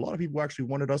linebacker. A lot of people actually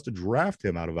wanted us to draft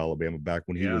him out of Alabama back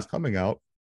when he was coming out.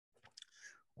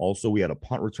 Also, we had a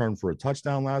punt return for a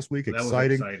touchdown last week.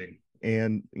 Exciting.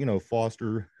 And,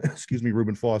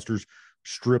 Reuben Foster's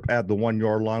strip at the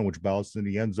 1-yard line, which bounced in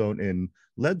the end zone and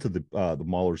led to the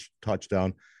Maulers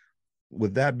touchdown.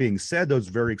 With that being said, those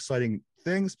very exciting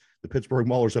things, the Pittsburgh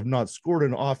Maulers have not scored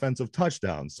an offensive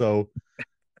touchdown. So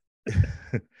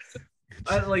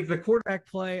like the quarterback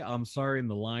play, I'm sorry, and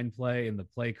the line play and the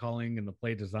play calling and the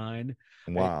play design.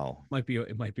 Wow.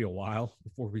 It might be a while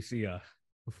before we see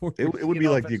it would be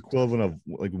like the equivalent of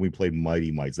like when we played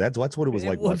Mighty Mites. That's what it was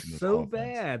like. It was so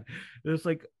bad. It was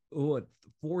like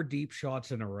 4 deep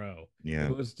shots in a row. Yeah.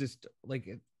 It was just like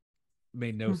it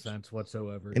made no sense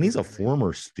whatsoever. And he's a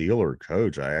former Steeler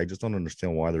coach. I just don't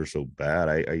understand why they're so bad.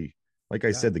 I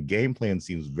said, the game plan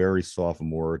seems very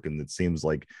sophomoric, and it seems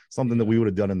like something that we would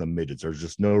have done in the midgets. There's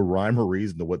just no rhyme or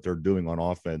reason to what they're doing on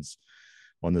offense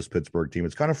on this Pittsburgh team.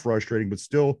 It's kind of frustrating, but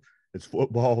still, it's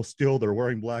football. Still, they're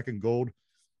wearing black and gold.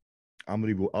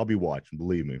 I'll be watching.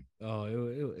 Believe me.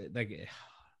 Oh,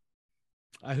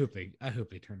 I hope they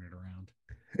turn it around.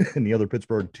 And the other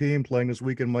Pittsburgh team playing this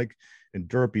weekend, Mike and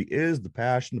Derpy, is the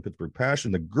Pittsburgh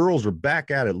Passion. The girls are back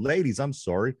at it. Ladies, I'm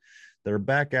sorry. They're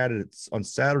back at it. It's on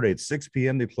Saturday at 6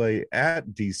 p.m. They play at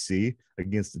DC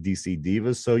against the DC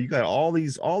Divas. So you got all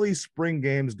these spring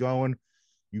games going.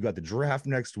 You got the draft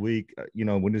next week.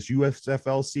 When this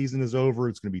USFL season is over,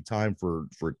 it's going to be time for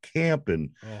camp,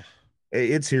 and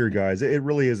it's here, guys. It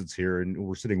really is. It's here, and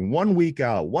we're sitting 1 week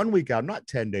out, not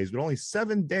 10 days, but only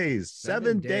 7 days.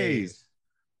 7 days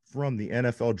from the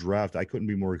NFL draft. I couldn't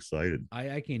be more excited.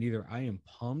 I can't either. I am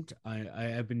pumped.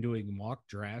 I've been doing mock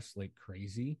drafts like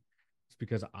crazy. It's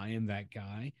because I am that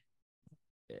guy.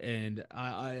 And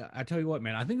I tell you what,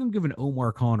 man, I think I'm giving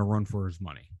Omar Khan a run for his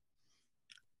money.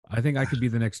 I think I could be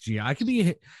the next GM. I could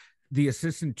be the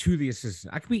assistant to the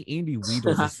assistant. I could be Andy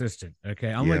Weidl's assistant. Okay.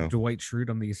 I'm like Dwight Schrute.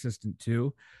 I'm the assistant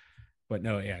too. But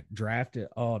no, draft it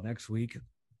next week.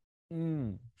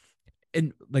 And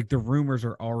like the rumors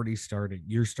are already starting.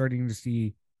 You're starting to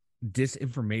see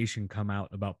disinformation come out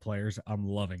about players. I'm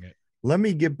loving it. Let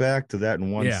me get back to that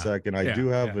in one second. I do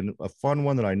have a fun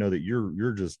one that I know that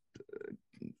you're just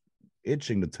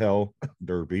itching to tell,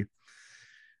 Derpy.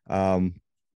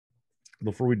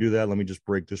 Before we do that, let me just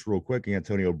break this real quick.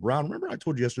 Antonio Brown. Remember I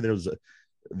told you yesterday there was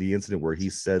the incident where he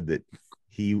said that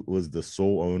he was the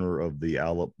sole owner of the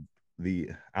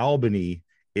Albany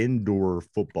indoor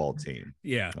football team.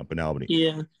 Yeah. Up in Albany.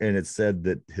 Yeah. And it said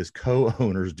that his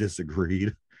co-owners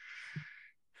disagreed.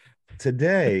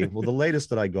 Today, well, the latest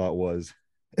that I got was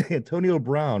Antonio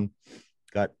Brown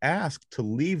got asked to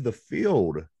leave the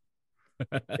field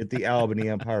at the Albany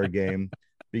Empire game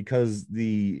because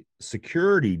the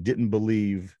security didn't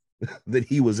believe that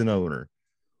he was an owner.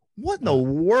 What in the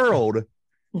world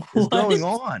is going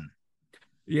on?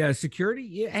 Yeah, security.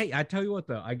 Yeah, hey, I tell you what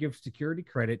though, I give security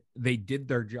credit. They did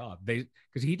their job.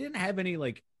 Because he didn't have any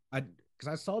because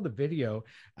I saw the video.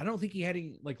 I don't think he had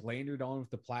any lanyard on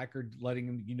with the placard letting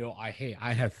him, I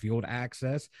have field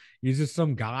access. He's just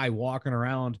some guy walking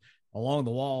around along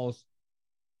the walls,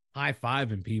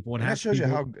 high-fiving people, and that shows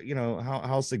people, you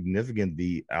how significant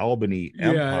the Albany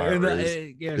Empire is. That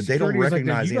they don't security was like,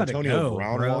 recognize you gotta Antonio go,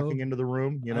 Brown bro. walking into the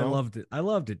room. I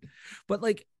loved it. But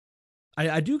like,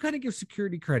 I do kind of give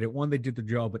security credit. One, they did the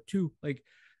job, but two, like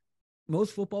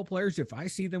most football players, if I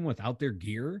see them without their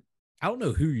gear, I don't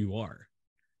know who you are.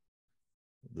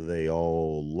 Do they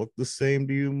all look the same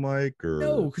to you, Mike? Or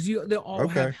no, because they all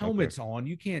have helmets on.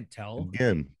 You can't tell.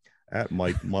 Again, at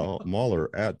Mike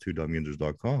Mahler at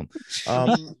 2dumbyinjers.com.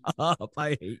 Shut up.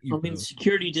 I hate you. I mean,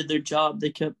 security did their job. They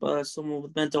kept someone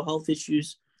with mental health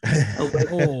issues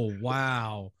oh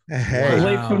wow.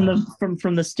 Away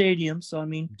from the stadium. So I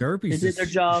mean, Derpy's they did their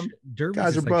job.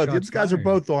 These guys are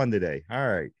both on today. All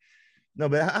right. No,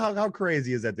 but how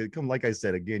crazy is that? They come, like I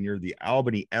said, again, you're the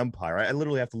Albany Empire. I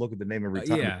literally have to look at the name every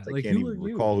time. Yeah, I can't even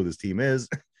recall who this team is.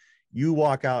 You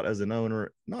walk out as an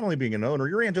owner, not only being an owner,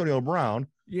 you're Antonio Brown.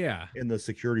 Yeah. And the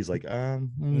security's like, no,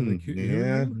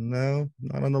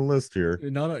 not on the list here.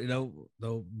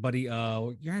 No, buddy.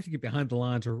 You have to get behind the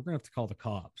lines, or we're gonna have to call the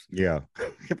cops. Yeah.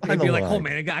 They'd be like, oh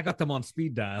man, I got them on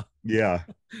speed dial. Yeah.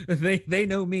 they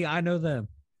know me, I know them.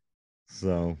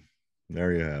 So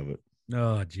there you have it.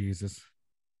 Oh Jesus.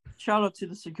 Shout out to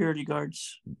the security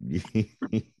guards.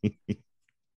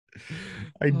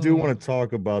 I do want to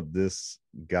talk about this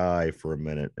guy for a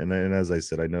minute. And as I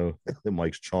said, I know that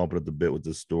Mike's chomping at the bit with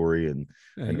this story, and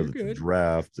I know the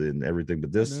draft and everything,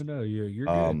 but this you're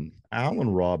good. Allen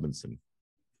Robinson.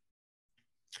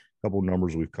 A couple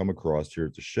numbers we've come across here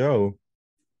at the show.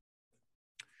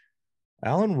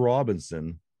 Allen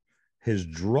Robinson, his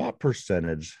drop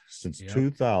percentage since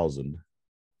 2000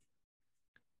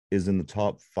 is in the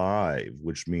top 5,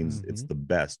 which means it's the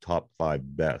best, top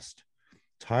 5 best.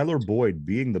 Tyler Boyd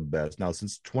being the best now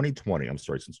since 2020. I'm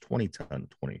sorry, since 2010,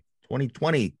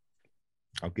 2020.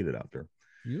 I'll get it out there.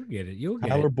 You'll get it.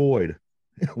 Tyler Boyd,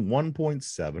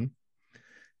 1.7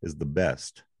 is the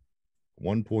best.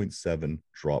 1.7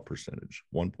 drop percentage.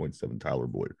 1.7 Tyler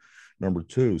Boyd. Number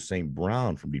 2, St.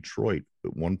 Brown from Detroit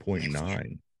at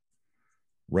 1.9.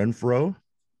 Renfro,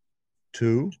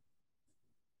 2.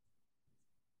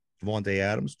 Devontae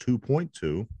Adams,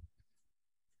 2.2.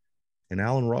 And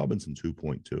Allen Robinson,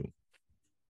 2.2.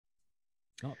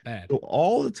 Not bad. So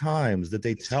all the times that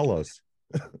they tell us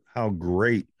how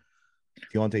great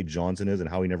Deontay Johnson is and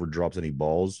how he never drops any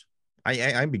balls,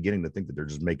 I'm beginning to think that they're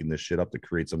just making this shit up to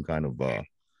create some kind of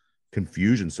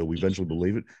confusion, so we eventually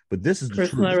believe it. But this is the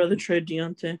truth. I'd rather trade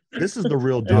Deontay. This is the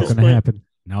real deal. Not going to happen.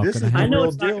 I know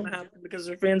it's not going to happen because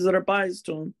there are fans that are biased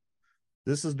to him.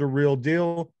 This is the real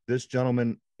deal. This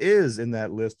gentleman is in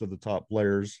that list of the top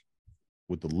players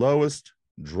with the lowest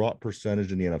drop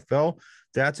percentage in the NFL.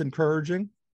 That's encouraging.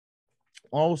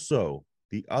 Also,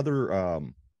 the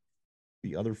other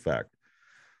fact,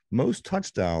 most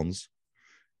touchdowns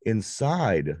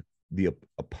inside the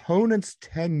opponent's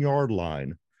 10-yard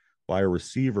line by a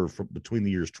receiver from between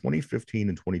the years 2015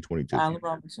 and 2022. Allen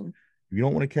Robinson. If you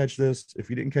don't want to catch this, if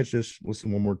you didn't catch this,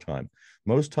 listen one more time.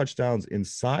 Most touchdowns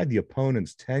inside the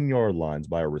opponent's 10-yard lines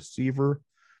by a receiver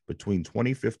between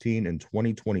 2015 and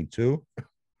 2022.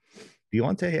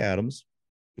 Devontae Adams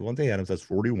has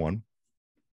 41.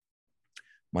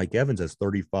 Mike Evans has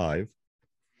 35.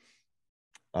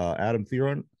 Adam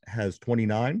Thielen has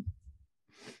 29.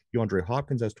 DeAndre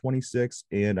Hopkins has 26,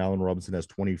 and Allen Robinson has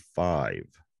 25.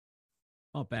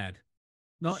 Not bad.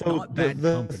 Not bad.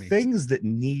 The things that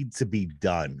need to be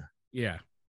done. Yeah.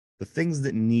 The things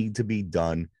that need to be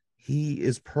done. He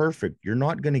is perfect. You're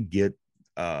not going to get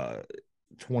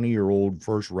 20-year-old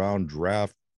first round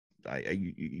draft.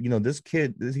 This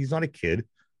kid, he's not a kid.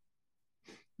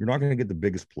 You're not going to get the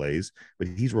biggest plays, but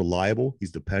he's reliable.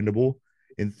 He's dependable.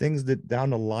 And things that down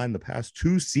the line, the past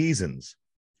 2 seasons,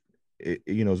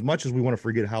 as much as we want to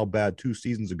forget how bad 2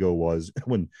 seasons ago was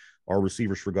when our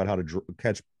receivers forgot how to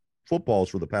catch footballs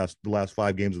for the last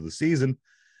 5 games of the season,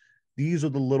 these are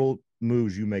the little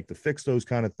moves you make to fix those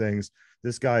kind of things.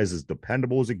 This guy is as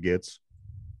dependable as it gets.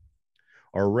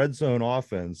 Our red zone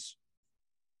offense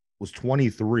was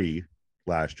 23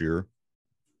 last year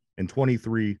and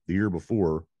 23 the year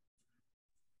before.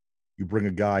 You bring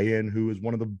a guy in who is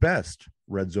one of the best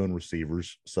red zone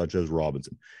receivers, such as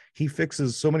Robinson. He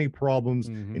fixes so many problems,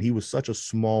 and he was such a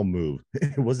small move.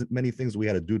 It wasn't many things we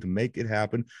had to do to make it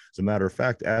happen. As a matter of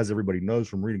fact, as everybody knows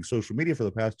from reading social media for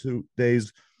the past 2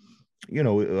 days,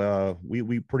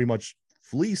 we pretty much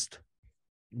fleeced.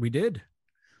 We did.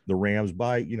 The Rams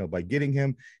by getting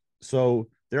him. So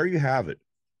there you have it.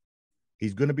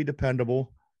 He's going to be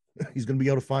dependable. He's going to be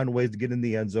able to find ways to get in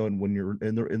the end zone when you're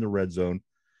in the red zone.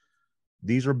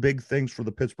 These are big things for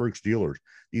the Pittsburgh Steelers.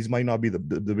 These might not be the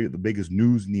biggest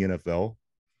news in the NFL,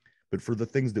 but for the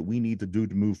things that we need to do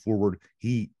to move forward,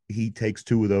 he takes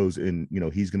two of those, and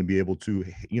he's going to be able to,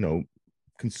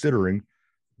 considering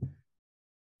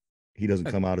he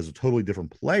doesn't come out as a totally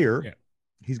different player. Yeah.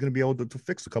 He's going to be able to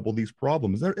fix a couple of these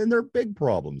problems. And they're big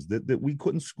problems that we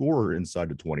couldn't score inside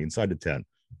the 20, inside the 10.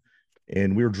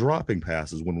 And we were dropping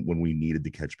passes when we needed to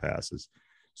catch passes.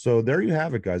 So there you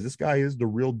have it, guys. This guy is the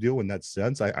real deal in that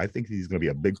sense. I think he's going to be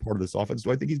a big part of this offense.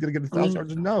 Do I think he's going to get 1,000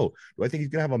 yards? No. Do I think he's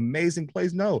going to have amazing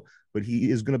plays? No. But he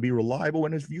is going to be reliable.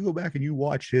 And if you go back and you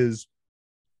watch his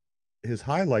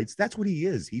highlights, that's what he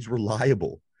is. He's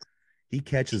reliable. He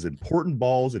catches important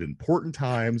balls at important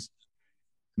times,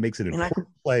 makes it important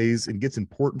plays, and gets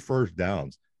important first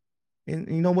downs. And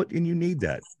you know what? And you need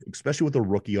that, especially with a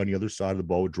rookie on the other side of the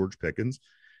ball with George Pickens.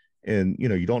 And,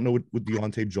 you don't know what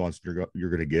Deontay Johnson you're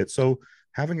going to get. So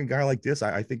having a guy like this,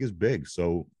 I think is big.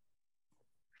 So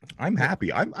I'm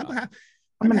happy. I'm happy.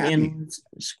 I'm happy.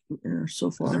 So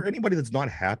far. Is there anybody that's not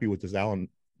happy with this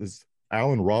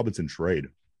Allen Robinson trade?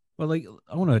 Well,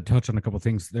 I want to touch on a couple of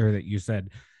things there that you said.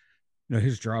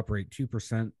 His drop rate,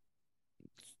 2%.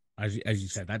 As you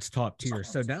said, that's top tier.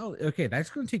 So now, okay,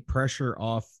 that's going to take pressure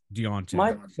off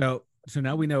Deontay. So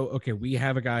now we know, okay, we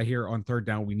have a guy here on third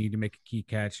down. We need to make a key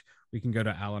catch. We can go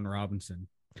to Allen Robinson.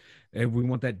 If we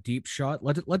want that deep shot,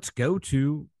 we're going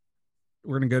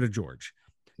to go to George.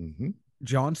 Mm-hmm.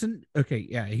 Johnson, okay,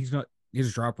 yeah,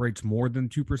 his drop rate's more than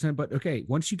 2%, but okay,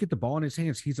 once you get the ball in his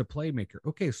hands, he's a playmaker.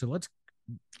 Okay, so let's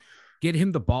get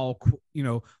him the ball,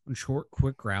 on short,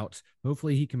 quick routes.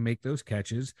 Hopefully he can make those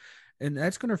catches, and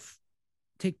that's going to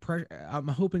take pressure. I'm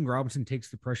hoping Robinson takes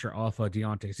the pressure off of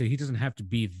Deontay, so he doesn't have to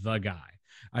be the guy.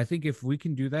 I think if we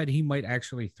can do that, he might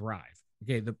actually thrive.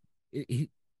 Okay,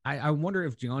 I wonder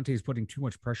if Deontay is putting too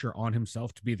much pressure on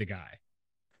himself to be the guy.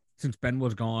 Since Ben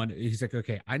was gone, he's like,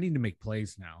 okay, I need to make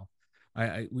plays now.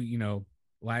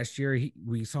 Last year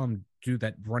we saw him do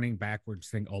that running backwards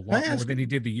thing a lot more than he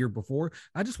did the year before.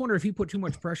 I just wonder if he put too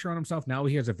much pressure on himself. Now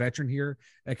he has a veteran here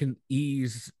that can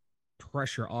ease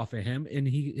pressure off of him, and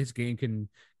his game can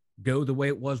go the way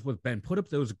it was with Ben. Put up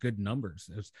those good numbers,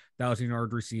 those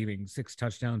 1,000-yard receiving, 6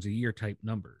 touchdowns a year type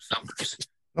numbers.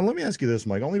 Now let me ask you this,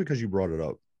 Mike, only because you brought it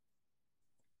up.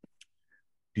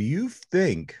 Do you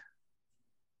think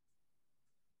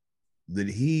that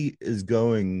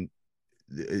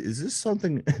is this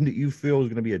something that you feel is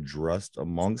going to be addressed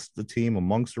amongst the team,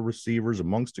 amongst the receivers,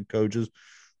 amongst the coaches,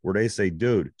 where they say,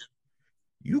 dude,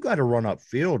 you got to run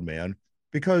upfield, man?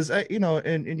 Because,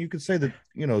 and you could say that,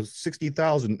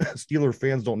 60,000 Steeler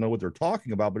fans don't know what they're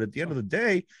talking about. But at the end of the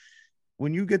day,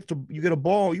 when you get a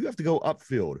ball, you have to go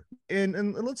upfield.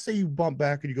 And let's say you bump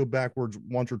back and you go backwards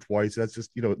once or twice. That's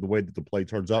just, the way that the play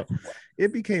turns out.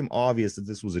 It became obvious that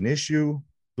this was an issue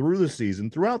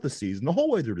throughout the season, the whole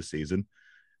way through the season,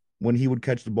 when he would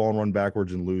catch the ball and run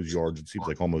backwards and lose yards. It seems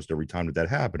like almost every time that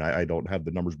happened. I don't have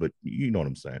the numbers, but you know what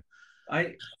I'm saying.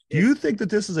 Do you think that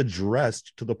this is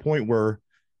addressed to the point where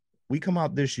we come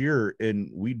out this year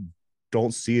and we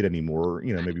don't see it anymore,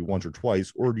 maybe once or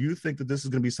twice? Or do you think that this is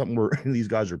going to be something where these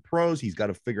guys are pros? He's got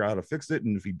to figure out how to fix it.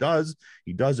 And if he does,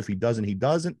 he does. If he doesn't, he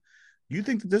doesn't. Do you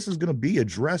think that this is going to be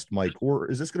addressed, Mike? Or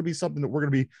is this going to be something that we're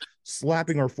going to be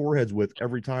slapping our foreheads with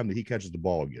every time that he catches the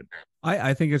ball again?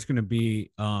 I think it's going to be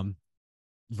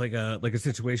like a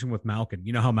situation with Malkin.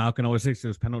 You know how Malkin always takes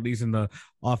those penalties in the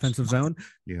offensive zone?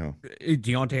 Yeah.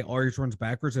 Deontay always runs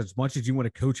backwards. As much as you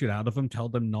want to coach it out of them, tell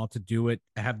them not to do it,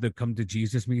 have them come to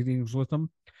Jesus meetings with them.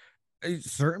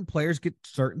 Certain players get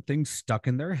certain things stuck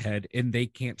in their head and they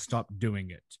can't stop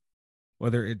doing it.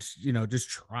 Whether it's, just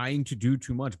trying to do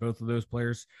too much. Both of those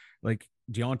players, like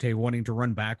Deontay wanting to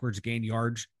run backwards, gain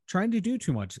yards, trying to do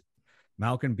too much.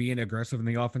 Malkin being aggressive in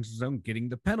the offensive zone, getting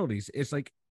the penalties. It's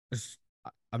like,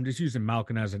 I'm just using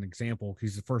Malkin as an example.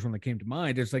 He's the first one that came to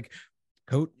mind. It's like,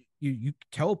 coach, you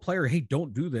tell a player, hey,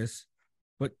 don't do this.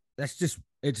 But it's just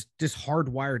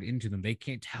hardwired into them. They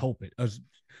can't help it. As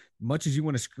much as you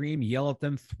want to scream, yell at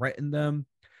them, threaten them,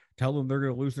 tell them they're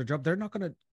going to lose their job,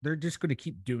 they're just going to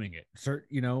keep doing it. So,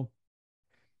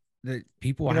 that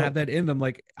people have that in them.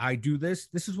 Like, I do this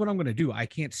is what I'm going to do. I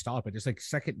can't stop it. It's like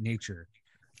second nature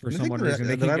for some reason.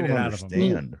 They can't get it out of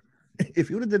them. If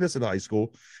you would have did this in high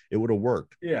school, it would have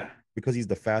worked. Yeah. Because he's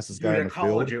the fastest guy in the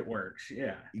college, field. it works.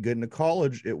 Yeah. You get into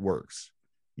college, it works.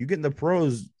 You get in the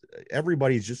pros,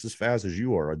 everybody's just as fast as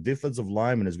you are. A defensive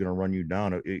lineman is going to run you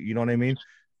down. You know what I mean?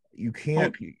 You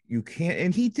can't.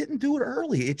 And he didn't do it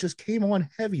early. It just came on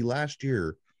heavy last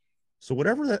year. So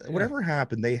whatever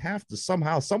happened, they have to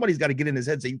somebody's got to get in his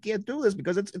head and say, you can't do this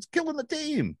because it's killing the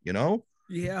team,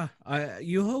 Yeah,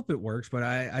 you hope it works, but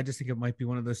I just think it might be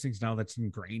one of those things now that's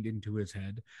ingrained into his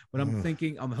head. But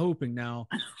I'm hoping now,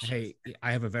 hey,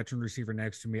 I have a veteran receiver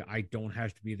next to me. I don't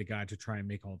have to be the guy to try and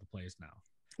make all the plays now.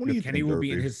 What do you Kenny think, will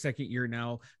be in Derpy? his second year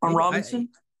now. On Robinson?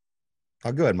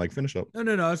 Oh, go ahead, Mike. Finish up. No.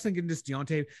 I was thinking this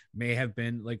Deontay may have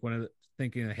been like one of the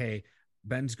thinking, hey,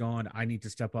 Ben's gone. I need to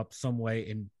step up some way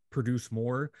and produce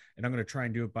more. And I'm going to try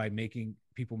and do it by making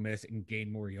people miss and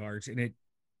gain more yards. And it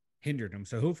hindered him.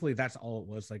 So hopefully that's all it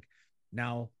was. Like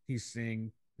now he's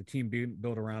seeing the team being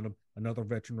built around him. Another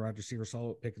veteran wide receiver saw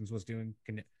what Pickens was doing.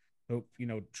 Can hope,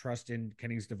 trust in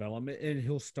Kenny's development, and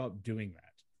he'll stop doing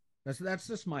that. That's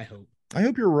just my hope. I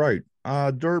hope you're right.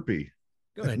 Derpy.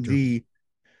 Go ahead, Derpy.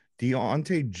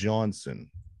 Deontay Johnson.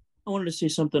 I wanted to say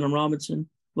something on Robinson,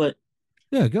 but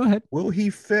yeah, go ahead. Will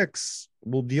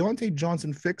Deontay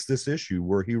Johnson fix this issue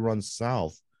where he runs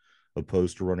south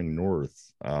opposed to running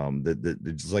north?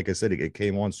 Just like I said, it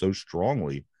came on so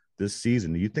strongly this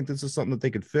season. Do you think this is something that they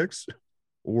could fix?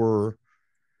 Or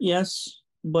yes,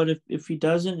 but if he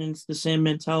doesn't, and it's the same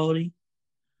mentality,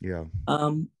 yeah,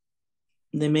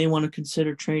 they may want to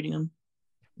consider trading him.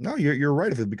 No, you're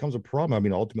right. If it becomes a problem, I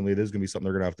mean, ultimately it is going to be something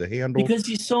they're going to have to handle. Because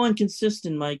he's so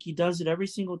inconsistent, Mike. He does it every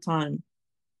single time.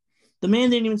 The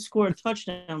man didn't even score a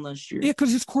touchdown last year. Yeah,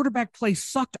 because his quarterback play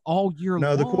sucked all year long.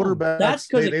 No, the quarterback. That's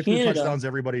because they threw Canada. touchdowns.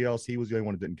 Everybody else, he was the only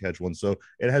one that didn't catch one. So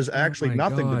it has actually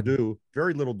nothing to do,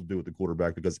 very little to do with the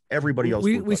quarterback because everybody else.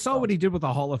 We saw what he did with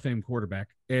a Hall of Fame quarterback,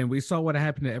 and we saw what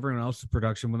happened to everyone else's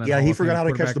production when that. Yeah, he forgot how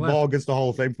to catch the ball against the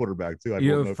Hall of Fame quarterback too.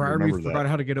 Freiermuth forgot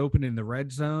how to get open in the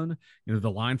red zone.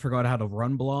 The line forgot how to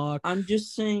run block. I'm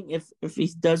just saying, if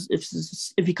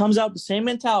he comes out the same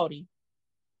mentality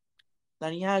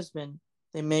that he has been,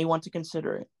 they may want to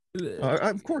consider it.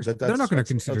 Of course, they're not going to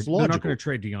consider. They're not going to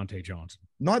trade Deontay Johnson.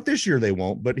 Not this year, they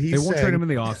won't. But they won't trade him in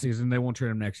the offseason. They won't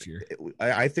trade him next year.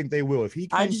 I think they will if he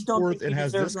comes forth and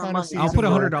has this kind of season. I'll put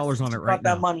 $100 on it right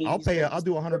now. I'll pay. I'll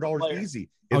do $100 easy.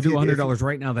 I'll do $100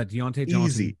 right now that Deontay Johnson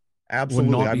easy.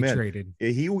 Absolutely, will not be traded.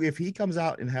 If he comes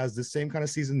out and has the same kind of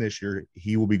season this year,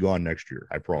 he will be gone next year.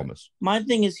 I promise. My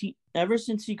thing is, ever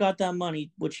since he got that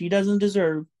money, which he doesn't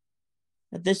deserve,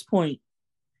 at this point,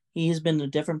 he has been a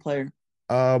different player.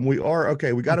 We are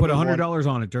okay. We got to put $100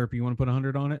 on it. Derpy, you want to put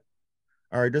 100 on it?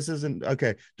 All right. This isn't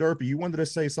okay. Derpy, you wanted to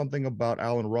say something about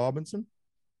Allen Robinson?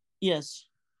 Yes.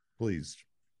 Please.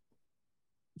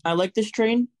 I like this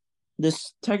trade.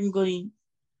 This technically,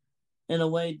 in a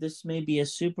way, this may be a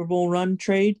Super Bowl run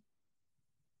trade.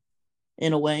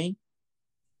 In a way.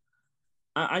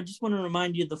 I just want to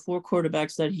remind you of the 4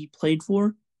 quarterbacks that he played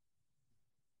for.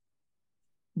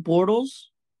 Bortles,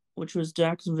 which was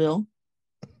Jacksonville.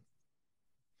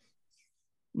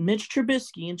 Mitch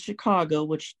Trubisky in Chicago,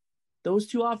 which those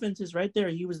 2 offenses right there,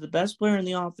 he was the best player in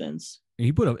the offense.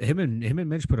 He put up him and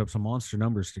Mitch put up some monster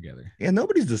numbers together. Yeah,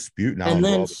 nobody's disputing. And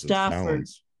then Stafford,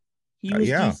 he was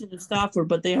decent in Stafford,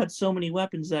 but they had so many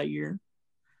weapons that year.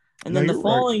 And then the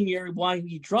following year, why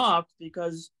he dropped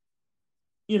because,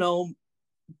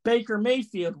 Baker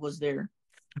Mayfield was there.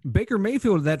 Baker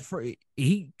Mayfield,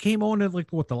 he came on in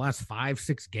the last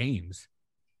 5-6 games.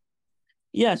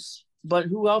 Yes. But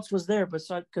who else was there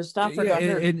besides because Stafford got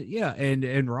hurt?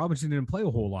 And Robinson didn't play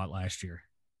a whole lot last year.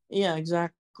 Yeah,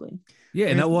 exactly. Yeah,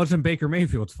 and that wasn't Baker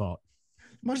Mayfield's fault.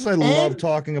 Much as I love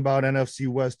talking about NFC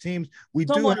West teams, we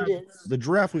do have the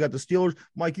draft. We got the Steelers.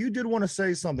 Mike, you did want to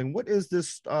say something. What is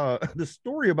this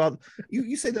story about?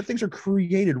 You say that things are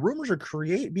created. Rumors are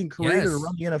being created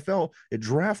around the NFL at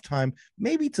draft time,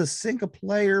 maybe to sink a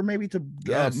player, maybe to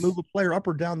move a player up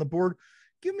or down the board.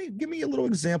 Give me a little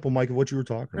example, Mike, of what you were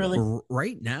talking about.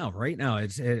 Right now,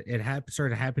 it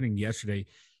started happening yesterday.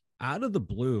 Out of the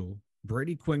blue,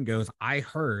 Brady Quinn goes, I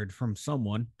heard from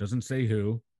someone, doesn't say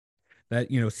who, that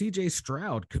CJ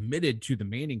Stroud committed to the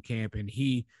Manning camp and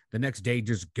he the next day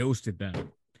just ghosted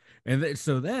them. And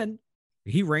so then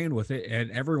he ran with it and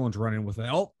everyone's running with it.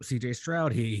 Oh, CJ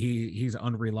Stroud, he's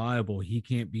unreliable, he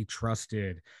can't be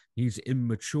trusted, he's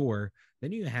immature.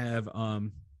 Then you have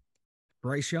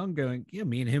Bryce Young going, yeah,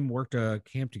 me and him worked a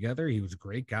camp together. He was a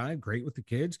great guy, great with the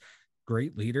kids,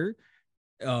 great leader.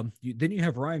 Then you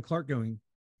have Ryan Clark going,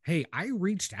 hey, I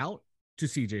reached out to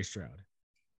CJ Stroud.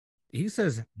 He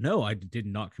says, no, I did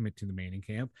not commit to the Manning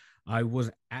camp. I was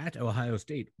at Ohio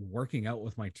State working out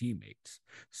with my teammates.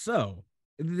 So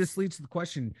this leads to the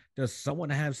question, does someone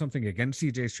have something against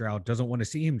CJ Stroud, doesn't want to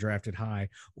see him drafted high,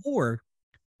 or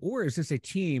is this a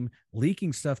team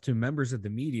leaking stuff to members of the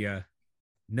media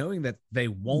knowing that they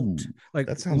won't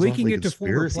leaking it to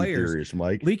former players,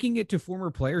 Mike. Leaking it to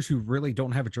former players who really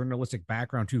don't have a journalistic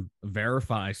background to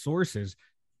verify sources,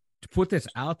 to put this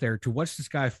out there, to watch this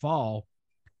guy fall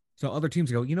So other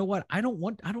teams go, you know what? I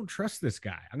don't trust this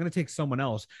guy. I'm going to take someone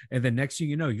else. And then next thing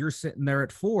you know, you're sitting there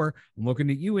at 4. I'm looking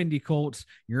at you, Indy Colts.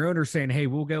 Your owner saying, hey,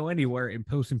 we'll go anywhere, and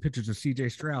posting pictures of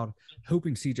CJ Stroud,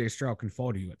 hoping CJ Stroud can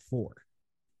fall to you at 4.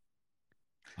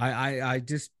 I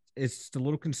just, it's just a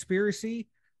little conspiracy.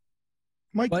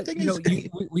 Mike, But the thing you know, is,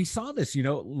 we saw this. You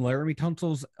know, Laramie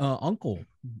Tunsil's uncle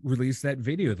released that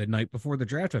video the night before the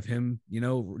draft of him, you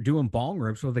know, doing bong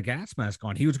rips with a gas mask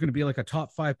on. He was going to be like a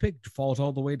top 5 pick, falls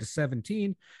all the way to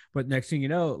 17. But next thing you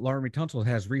know, Laramie Tunsil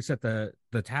has reset the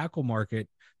tackle market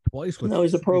twice. With no,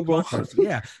 he's a Pro Bowl.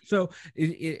 Yeah, so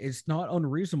it's not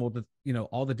unreasonable that, you know,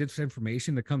 all the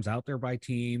disinformation that comes out there by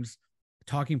teams,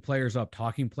 talking players up,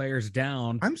 talking players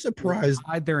down. I'm surprised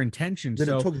hide their intentions. that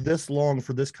so it took this long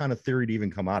for this kind of theory to even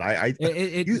come out.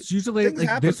 It's usually like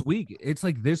happen. this week. It's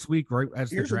like this week, right as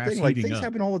the draft's thing, like heating things up.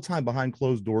 happen all the time behind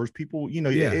closed doors. People, you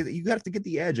know, you have to get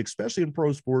the edge, especially in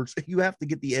pro sports. You have to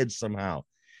get the edge somehow.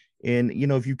 And you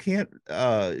know, if you can't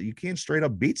straight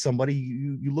up beat somebody,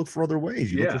 you look for other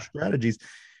ways. You look for strategies.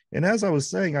 And as I was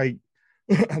saying,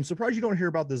 I'm surprised you don't hear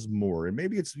about this more. And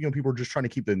maybe it's, you know, people are just trying to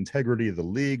keep the integrity of the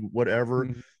league, whatever.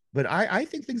 Mm-hmm. But I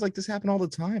think things like this happen all the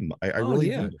time. I really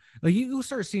do. Like you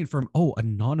start seeing from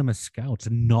anonymous scouts,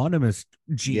 anonymous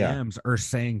GMs are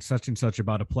saying such and such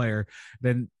about a player.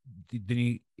 Then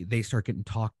they start getting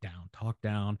talked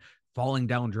down, falling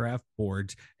down draft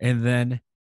boards, and then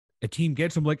a team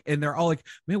gets them and they're all like,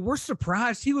 "Man, we're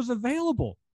surprised he was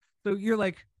available." So you're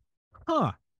like,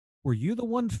 "Huh? Were you the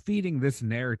one feeding this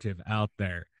narrative out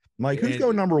there?" Mike, who's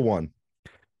going number 1?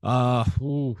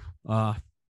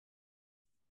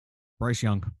 Bryce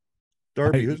Young.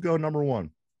 Darby, who's going number 1?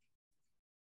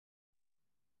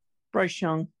 Bryce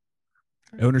Young.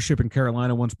 Ownership in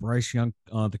Carolina wants Bryce Young.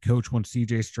 The coach wants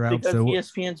CJ Stroud. Because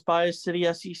ESPN's biased to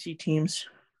the SEC teams.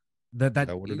 Is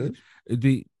that what it is?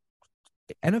 The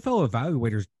NFL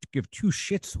evaluators give 2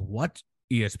 shits what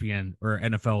ESPN or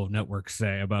NFL networks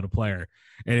say about a player.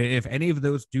 And if any of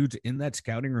those dudes in that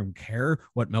scouting room care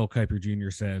what Mel Kiper Jr.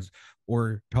 says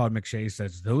or Todd McShay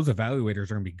says, those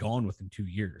evaluators are going to be gone within 2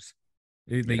 years.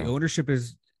 The ownership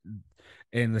is,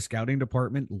 and the scouting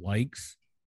department likes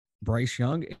Bryce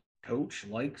Young. Coach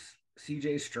likes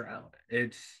CJ Stroud.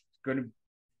 It's going to,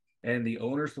 and the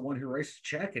owner's the one who writes the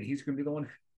check, and he's going to be the one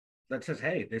that says,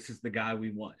 hey, this is the guy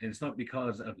we want. And it's not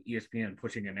because of ESPN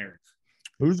pushing a narrative.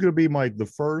 Who's going to be, Mike, the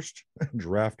first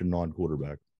drafted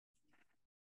non-quarterback?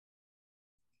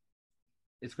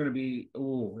 It's going to be,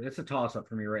 it's a toss-up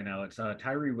for me right now. It's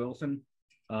Tyree Wilson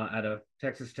out of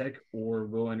Texas Tech or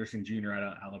Will Anderson Jr. out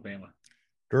of Alabama.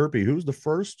 Derpy, who's the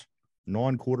first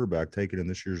non-quarterback taken in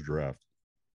this year's draft?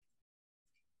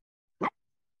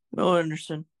 Will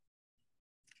Anderson.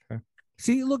 Okay.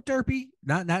 See, look, Derpy.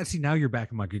 Now you're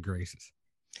back in my good graces.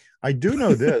 I do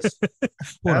know this.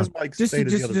 As Mike stated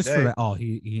the other day. For that. Oh,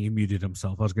 he muted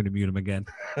himself. I was going to mute him again.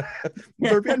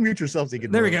 Well, if you unmute yourself, so he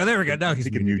can. There we go. Now he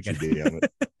can mute you. Damn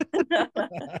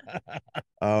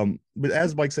it. But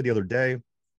as Mike said the other day,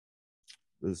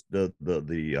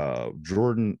 the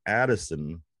Jordan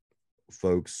Addison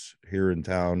folks here in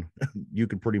town, you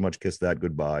can pretty much kiss that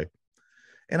goodbye.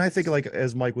 And I think, like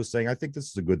as Mike was saying, I think this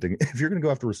is a good thing. If you're going to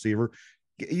go after receiver,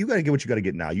 you got to get what you got to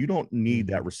get now. You don't need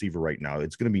that receiver right now.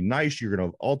 It's going to be nice. You're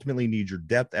going to ultimately need your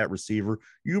depth at receiver.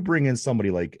 You bring in somebody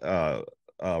like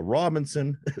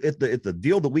Robinson at the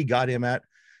deal that we got him at.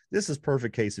 This is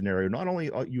perfect case scenario. Not only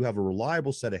you have a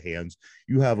reliable set of hands,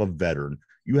 you have a veteran.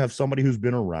 You have somebody who's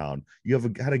been around. You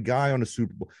have had a guy on a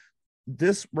Super Bowl.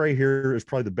 This right here is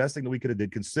probably the best thing that we could have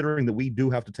did, considering that we do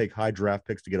have to take high draft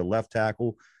picks to get a left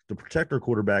tackle, to protect our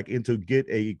quarterback, and to get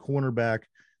a cornerback,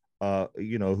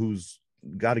 who's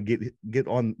got to get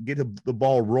the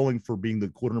ball rolling for being the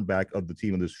quarterback of the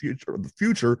team in this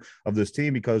future of this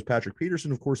team, because Patrick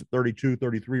Peterson, of course, at 32,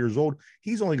 33 years old,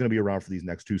 he's only going to be around for these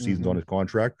next 2 seasons on his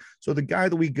contract. So the guy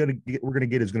that we're going to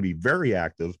get is going to be very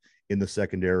active in the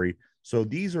secondary. So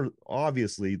these are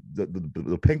obviously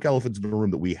the pink elephants in the room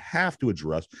that we have to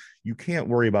address. You can't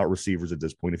worry about receivers at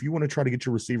this point. If you want to try to get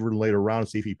your receiver later around and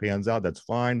see if he pans out, that's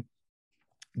fine.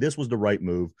 This was the right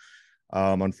move.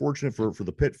 Unfortunate for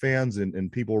the Pitt fans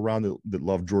and people around that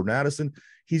love Jordan Addison.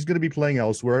 He's going to be playing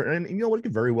elsewhere. And you know what?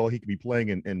 He could be playing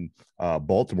in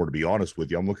Baltimore, to be honest with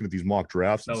you. I'm looking at these mock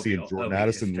drafts and seeing Jordan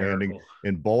Addison landing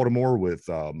in Baltimore with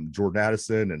Jordan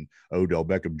Addison and Odell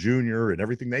Beckham Jr. and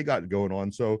everything they got going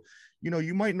on. So,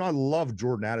 you might not love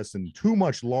Jordan Addison too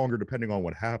much longer, depending on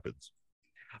what happens.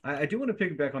 I do want to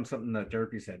piggyback on something that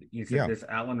Derpy said. He said this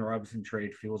Allen Robinson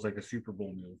trade feels like a Super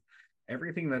Bowl move.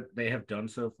 Everything that they have done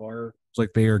so far, it's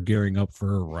like they are gearing up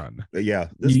for a run. Yeah,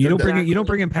 you don't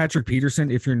bring in Patrick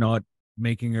Peterson if you're not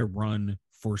making a run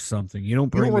for something. You don't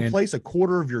You bring don't in replace a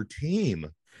quarter of your team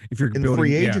if you're in building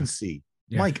free yeah. agency.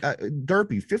 Yeah. Mike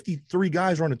Derpy, 53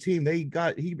 guys are on a team. He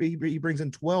brings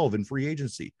in 12 in free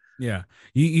agency. Yeah,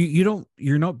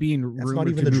 you're not being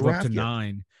rumored to move up to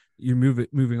 9. You're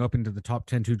moving up into the top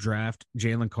 10 to draft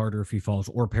Jalen Carter if he falls,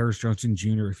 or Paris Johnson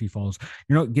Jr. if he falls.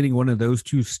 You're not getting one of those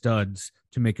two studs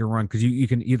to make a run, because you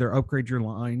can either upgrade your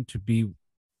line to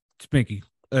make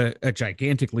a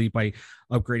gigantic leap by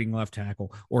upgrading left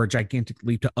tackle, or a gigantic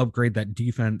leap to upgrade that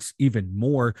defense even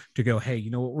more to go, hey, you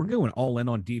know what, we're going all in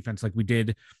on defense like we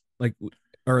did like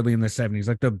early in the 70s,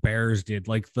 like the Bears did,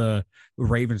 like the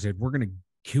Ravens did. We're going to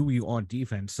kill you on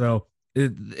defense. So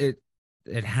it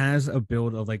has a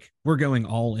build of like, we're going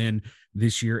all in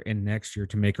this year and next year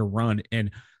to make a run,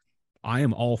 and I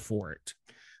am all for it.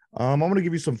 I'm going to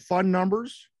give you some fun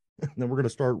numbers, and then we're going to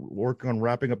start working on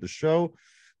wrapping up the show.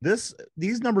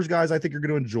 These numbers, guys, I think you're going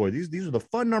to enjoy. These are the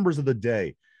fun numbers of the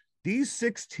day. These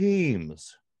six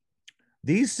teams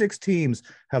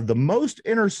have the most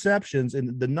interceptions,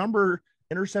 and the number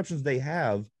interceptions they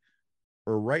have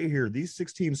are right here. These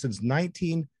 6 teams since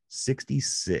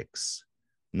 1966.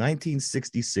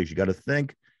 1966. You got to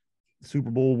think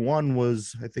Super Bowl 1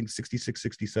 was, I think, 66,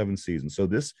 67 season. So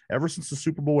this, ever since the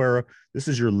Super Bowl era, this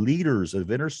is your leaders of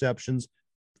interceptions,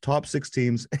 top 6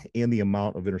 teams, and the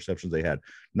amount of interceptions they had.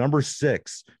 Number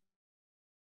 6,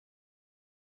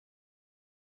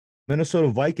 Minnesota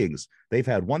Vikings. They've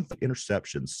had 1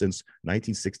 interception since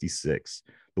 1966.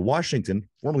 The Washington,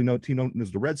 formerly known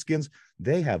as the Redskins,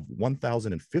 they have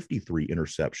 1,053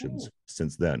 interceptions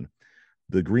since then.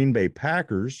 The Green Bay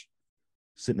Packers,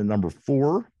 sitting at number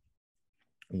 4,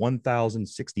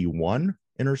 1,061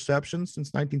 interceptions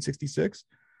since 1966.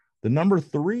 The number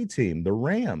 3 team, the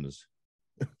Rams,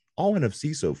 all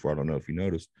NFC so far. I don't know if you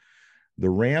noticed. The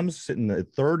Rams sitting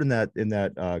at 3rd in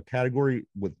that category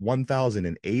with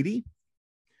 1,080.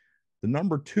 The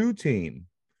number 2 team,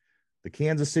 the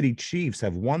Kansas City Chiefs,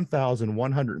 have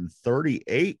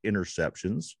 1,138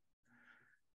 interceptions.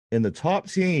 And the top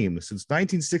team since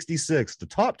 1966, the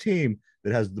top team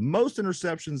that has the most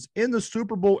interceptions in the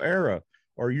Super Bowl era,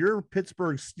 are your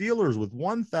Pittsburgh Steelers with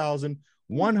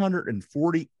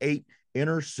 1,148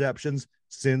 interceptions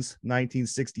since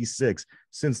 1966.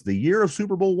 Since the year of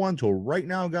Super Bowl 1 till right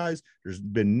now, guys, there's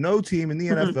been no team in the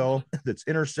NFL that's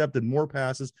intercepted more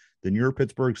passes than your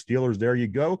Pittsburgh Steelers. There you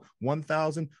go,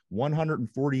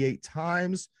 1,148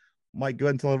 times. Mike, go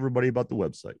ahead and tell everybody about the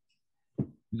website.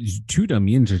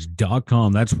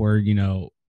 Yinzers.com. That's where, you know,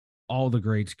 all the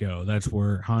greats go. That's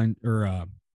where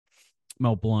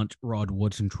Mel Blount, Rod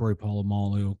Woodson, Troy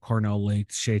Polamalu, Carnell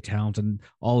Lake, Shea Townsend,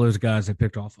 all those guys that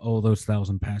picked off all those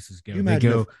 1,000 passes go. Can you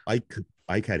imagine if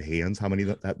Ike had hands, how many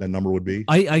that number would be?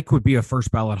 Ike would be a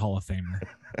first ballot Hall of Famer.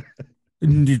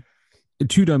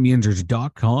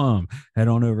 2dumyinzers.com. Head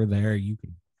on over there. You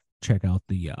can check out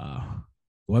the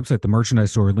website, the merchandise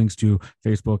store, links to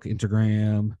Facebook,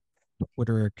 Instagram,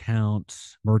 Twitter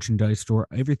accounts, merchandise store,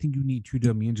 everything you need.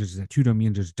 2dumyinzers is at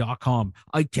 2dumyinzers.com.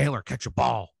 Ike Taylor, catch a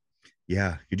ball.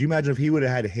 Yeah. Could you imagine if he would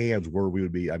have had hands, where we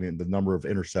would be? I mean, the number of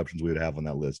interceptions we would have on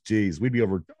that list. Geez, we'd be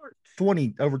over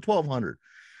 1,200.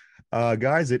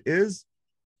 Guys, it is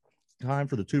time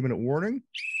for the 2-minute warning,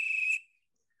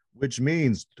 which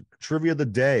means trivia of the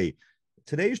day.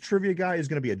 Today's trivia guy is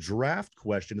going to be a draft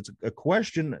question. It's a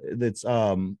question that's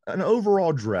an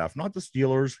overall draft, not the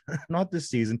Steelers, not this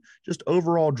season, just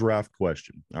overall draft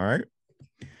question. All right.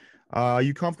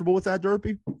 You comfortable with that,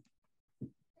 Derpy?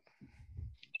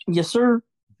 Yes, sir.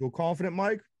 Feel confident,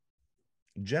 Mike?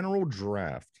 General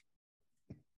draft.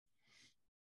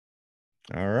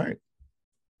 All right.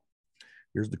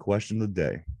 Here's the question of the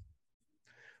day.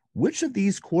 Which of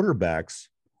these quarterbacks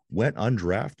went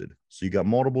undrafted? So you got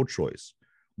multiple choice.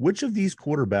 Which of these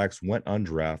quarterbacks went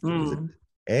undrafted? Is it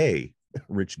A,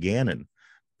 Rich Gannon,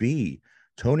 B,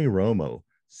 Tony Romo,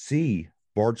 C,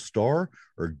 Bart Starr,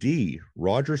 or D,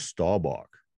 Roger Staubach?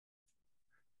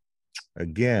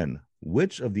 Again,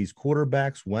 which of these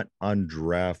quarterbacks went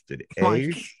undrafted?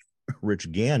 A,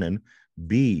 Rich Gannon,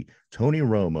 B, Tony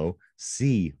Romo,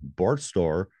 C, Bart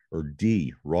Starr, or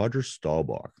D, Roger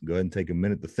Staubach? Go ahead and take a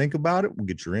minute to think about it. We'll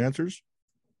get your answers.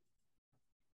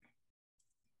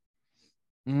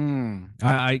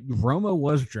 Romo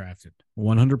was drafted.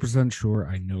 100% sure.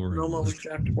 I know Romo was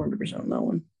drafted 100% on that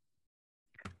one.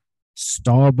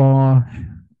 Staubach.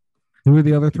 Who are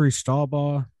the other 3?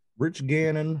 Staubach, Rich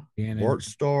Gannon, Bart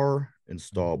Starr, and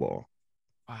Staubach.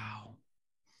 Wow.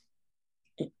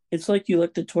 It's like you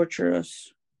like to torture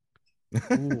us.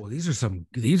 Oh, these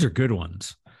are good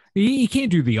ones. You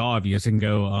can't do the obvious and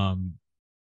go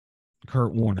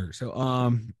Kurt Warner.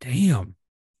 So damn.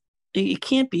 It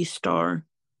can't be Starr.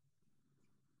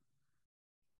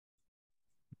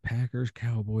 Packers,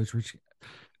 Cowboys, Rich.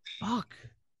 Fuck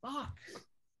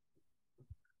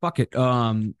it.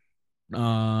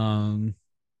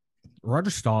 Roger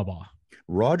Staubach.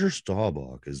 Roger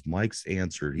Staubach is Mike's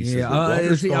answer. He says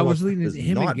I was leading has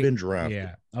him. Not been drafted.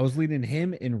 Yeah, I was leading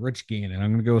him and Rich Gannon.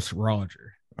 I'm going to go with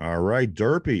Roger. All right,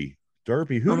 Derpy. Who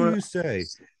do you say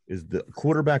is the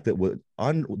quarterback that was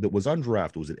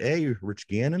undrafted? Was it A, Rich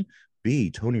Gannon,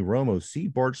 B, Tony Romo, C,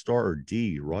 Bart Starr, or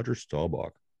D, Roger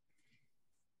Staubach?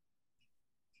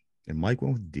 And Mike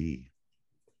went with D.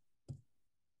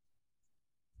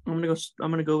 I'm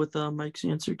gonna go with Mike's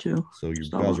answer too. So you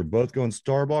Staubach. guys are both going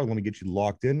Staubach. Let me get you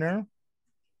locked in there.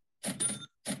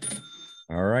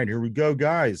 All right, here we go,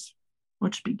 guys.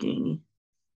 Much be gamey.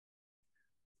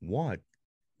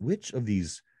 Which of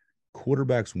these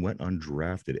quarterbacks went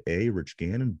undrafted? A, Rich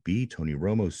Gannon, B, Tony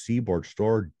Romo, C, Bart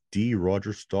Starr, D,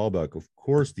 Roger Staubach. Of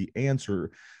course, the answer,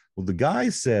 well, the guy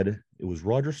said it was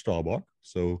Roger Staubach,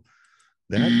 so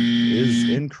that is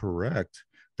incorrect.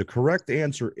 The correct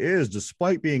answer is,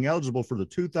 despite being eligible for the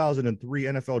 2003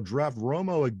 NFL Draft,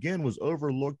 Romo again was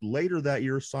overlooked later that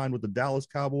year, signed with the Dallas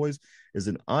Cowboys as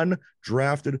an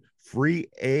undrafted free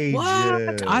agent.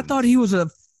 What? I thought he was a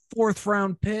 4th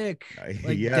round pick.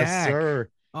 Like yes, Dak. sir.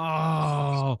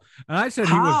 Oh, and I said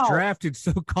he was drafted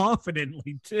so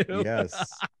confidently too. Yes,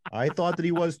 I thought that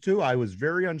he was too. I was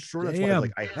very unsure. That's why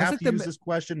I have to use this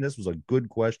question. This was a good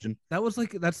question. That's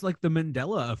like the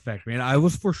Mandela effect, man. I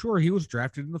was for sure he was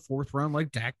drafted in the 4th round,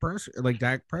 like Dak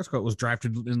Prescott was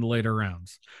drafted in the later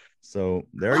rounds. So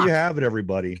there you have it,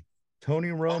 everybody. Tony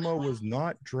Romo was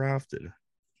not drafted.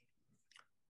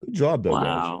 Good job, though.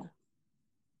 Wow.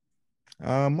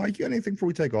 Guys. Mike, you got anything before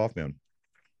we take off, man?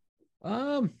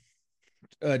 Do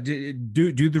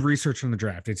the research on the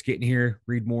draft. It's getting here.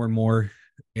 Read more and more,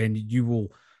 and you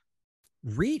will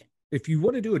read. If you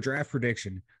want to do a draft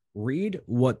prediction, read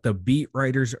what the beat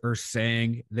writers are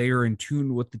saying. They are in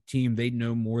tune with the team. They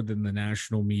know more than the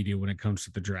national media when it comes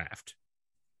to the draft.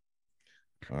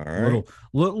 All right.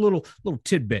 Little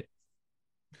tidbit.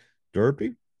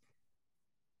 Derpy.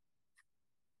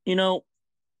 You know,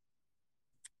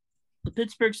 the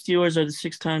Pittsburgh Steelers are the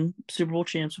 6-time Super Bowl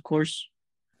champs, of course.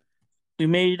 We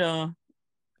made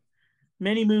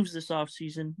many moves this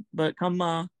offseason, but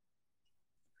come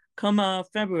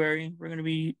February, we're going to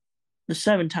be the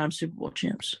 7-time Super Bowl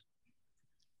champs.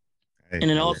 Hey, and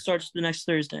it all starts the next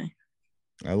Thursday.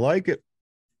 I like it.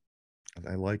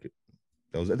 That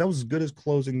was as good as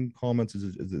closing comments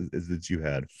as that you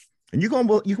had. And you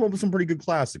come up with some pretty good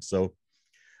classics. So,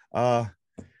 but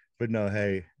no,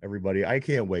 hey, everybody, I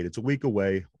can't wait. It's a week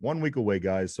away, 1 week away,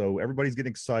 guys. So everybody's getting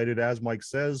excited. As Mike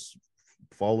says,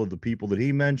 follow the people that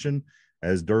he mentioned.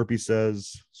 As Derpy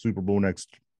says, Super Bowl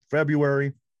next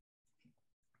February.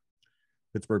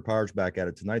 Pittsburgh Pirates back at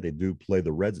it tonight. They do play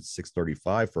the Reds at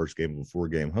 6:35, first game of a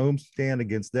 4-game homestand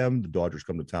against them. The Dodgers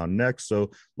come to town next. So a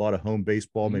lot of home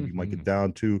baseball. Maybe you might get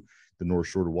down to the North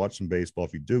Shore to watch some baseball.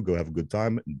 If you do, go have a good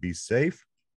time and be safe.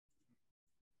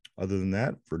 Other than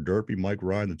that, for Derpy, Mike,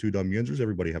 Ryan, the 2 dumb Yinzers,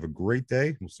 everybody have a great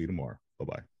day. We'll see you tomorrow.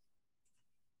 Bye-bye.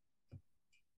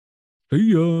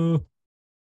 See ya.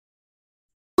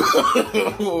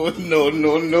 No.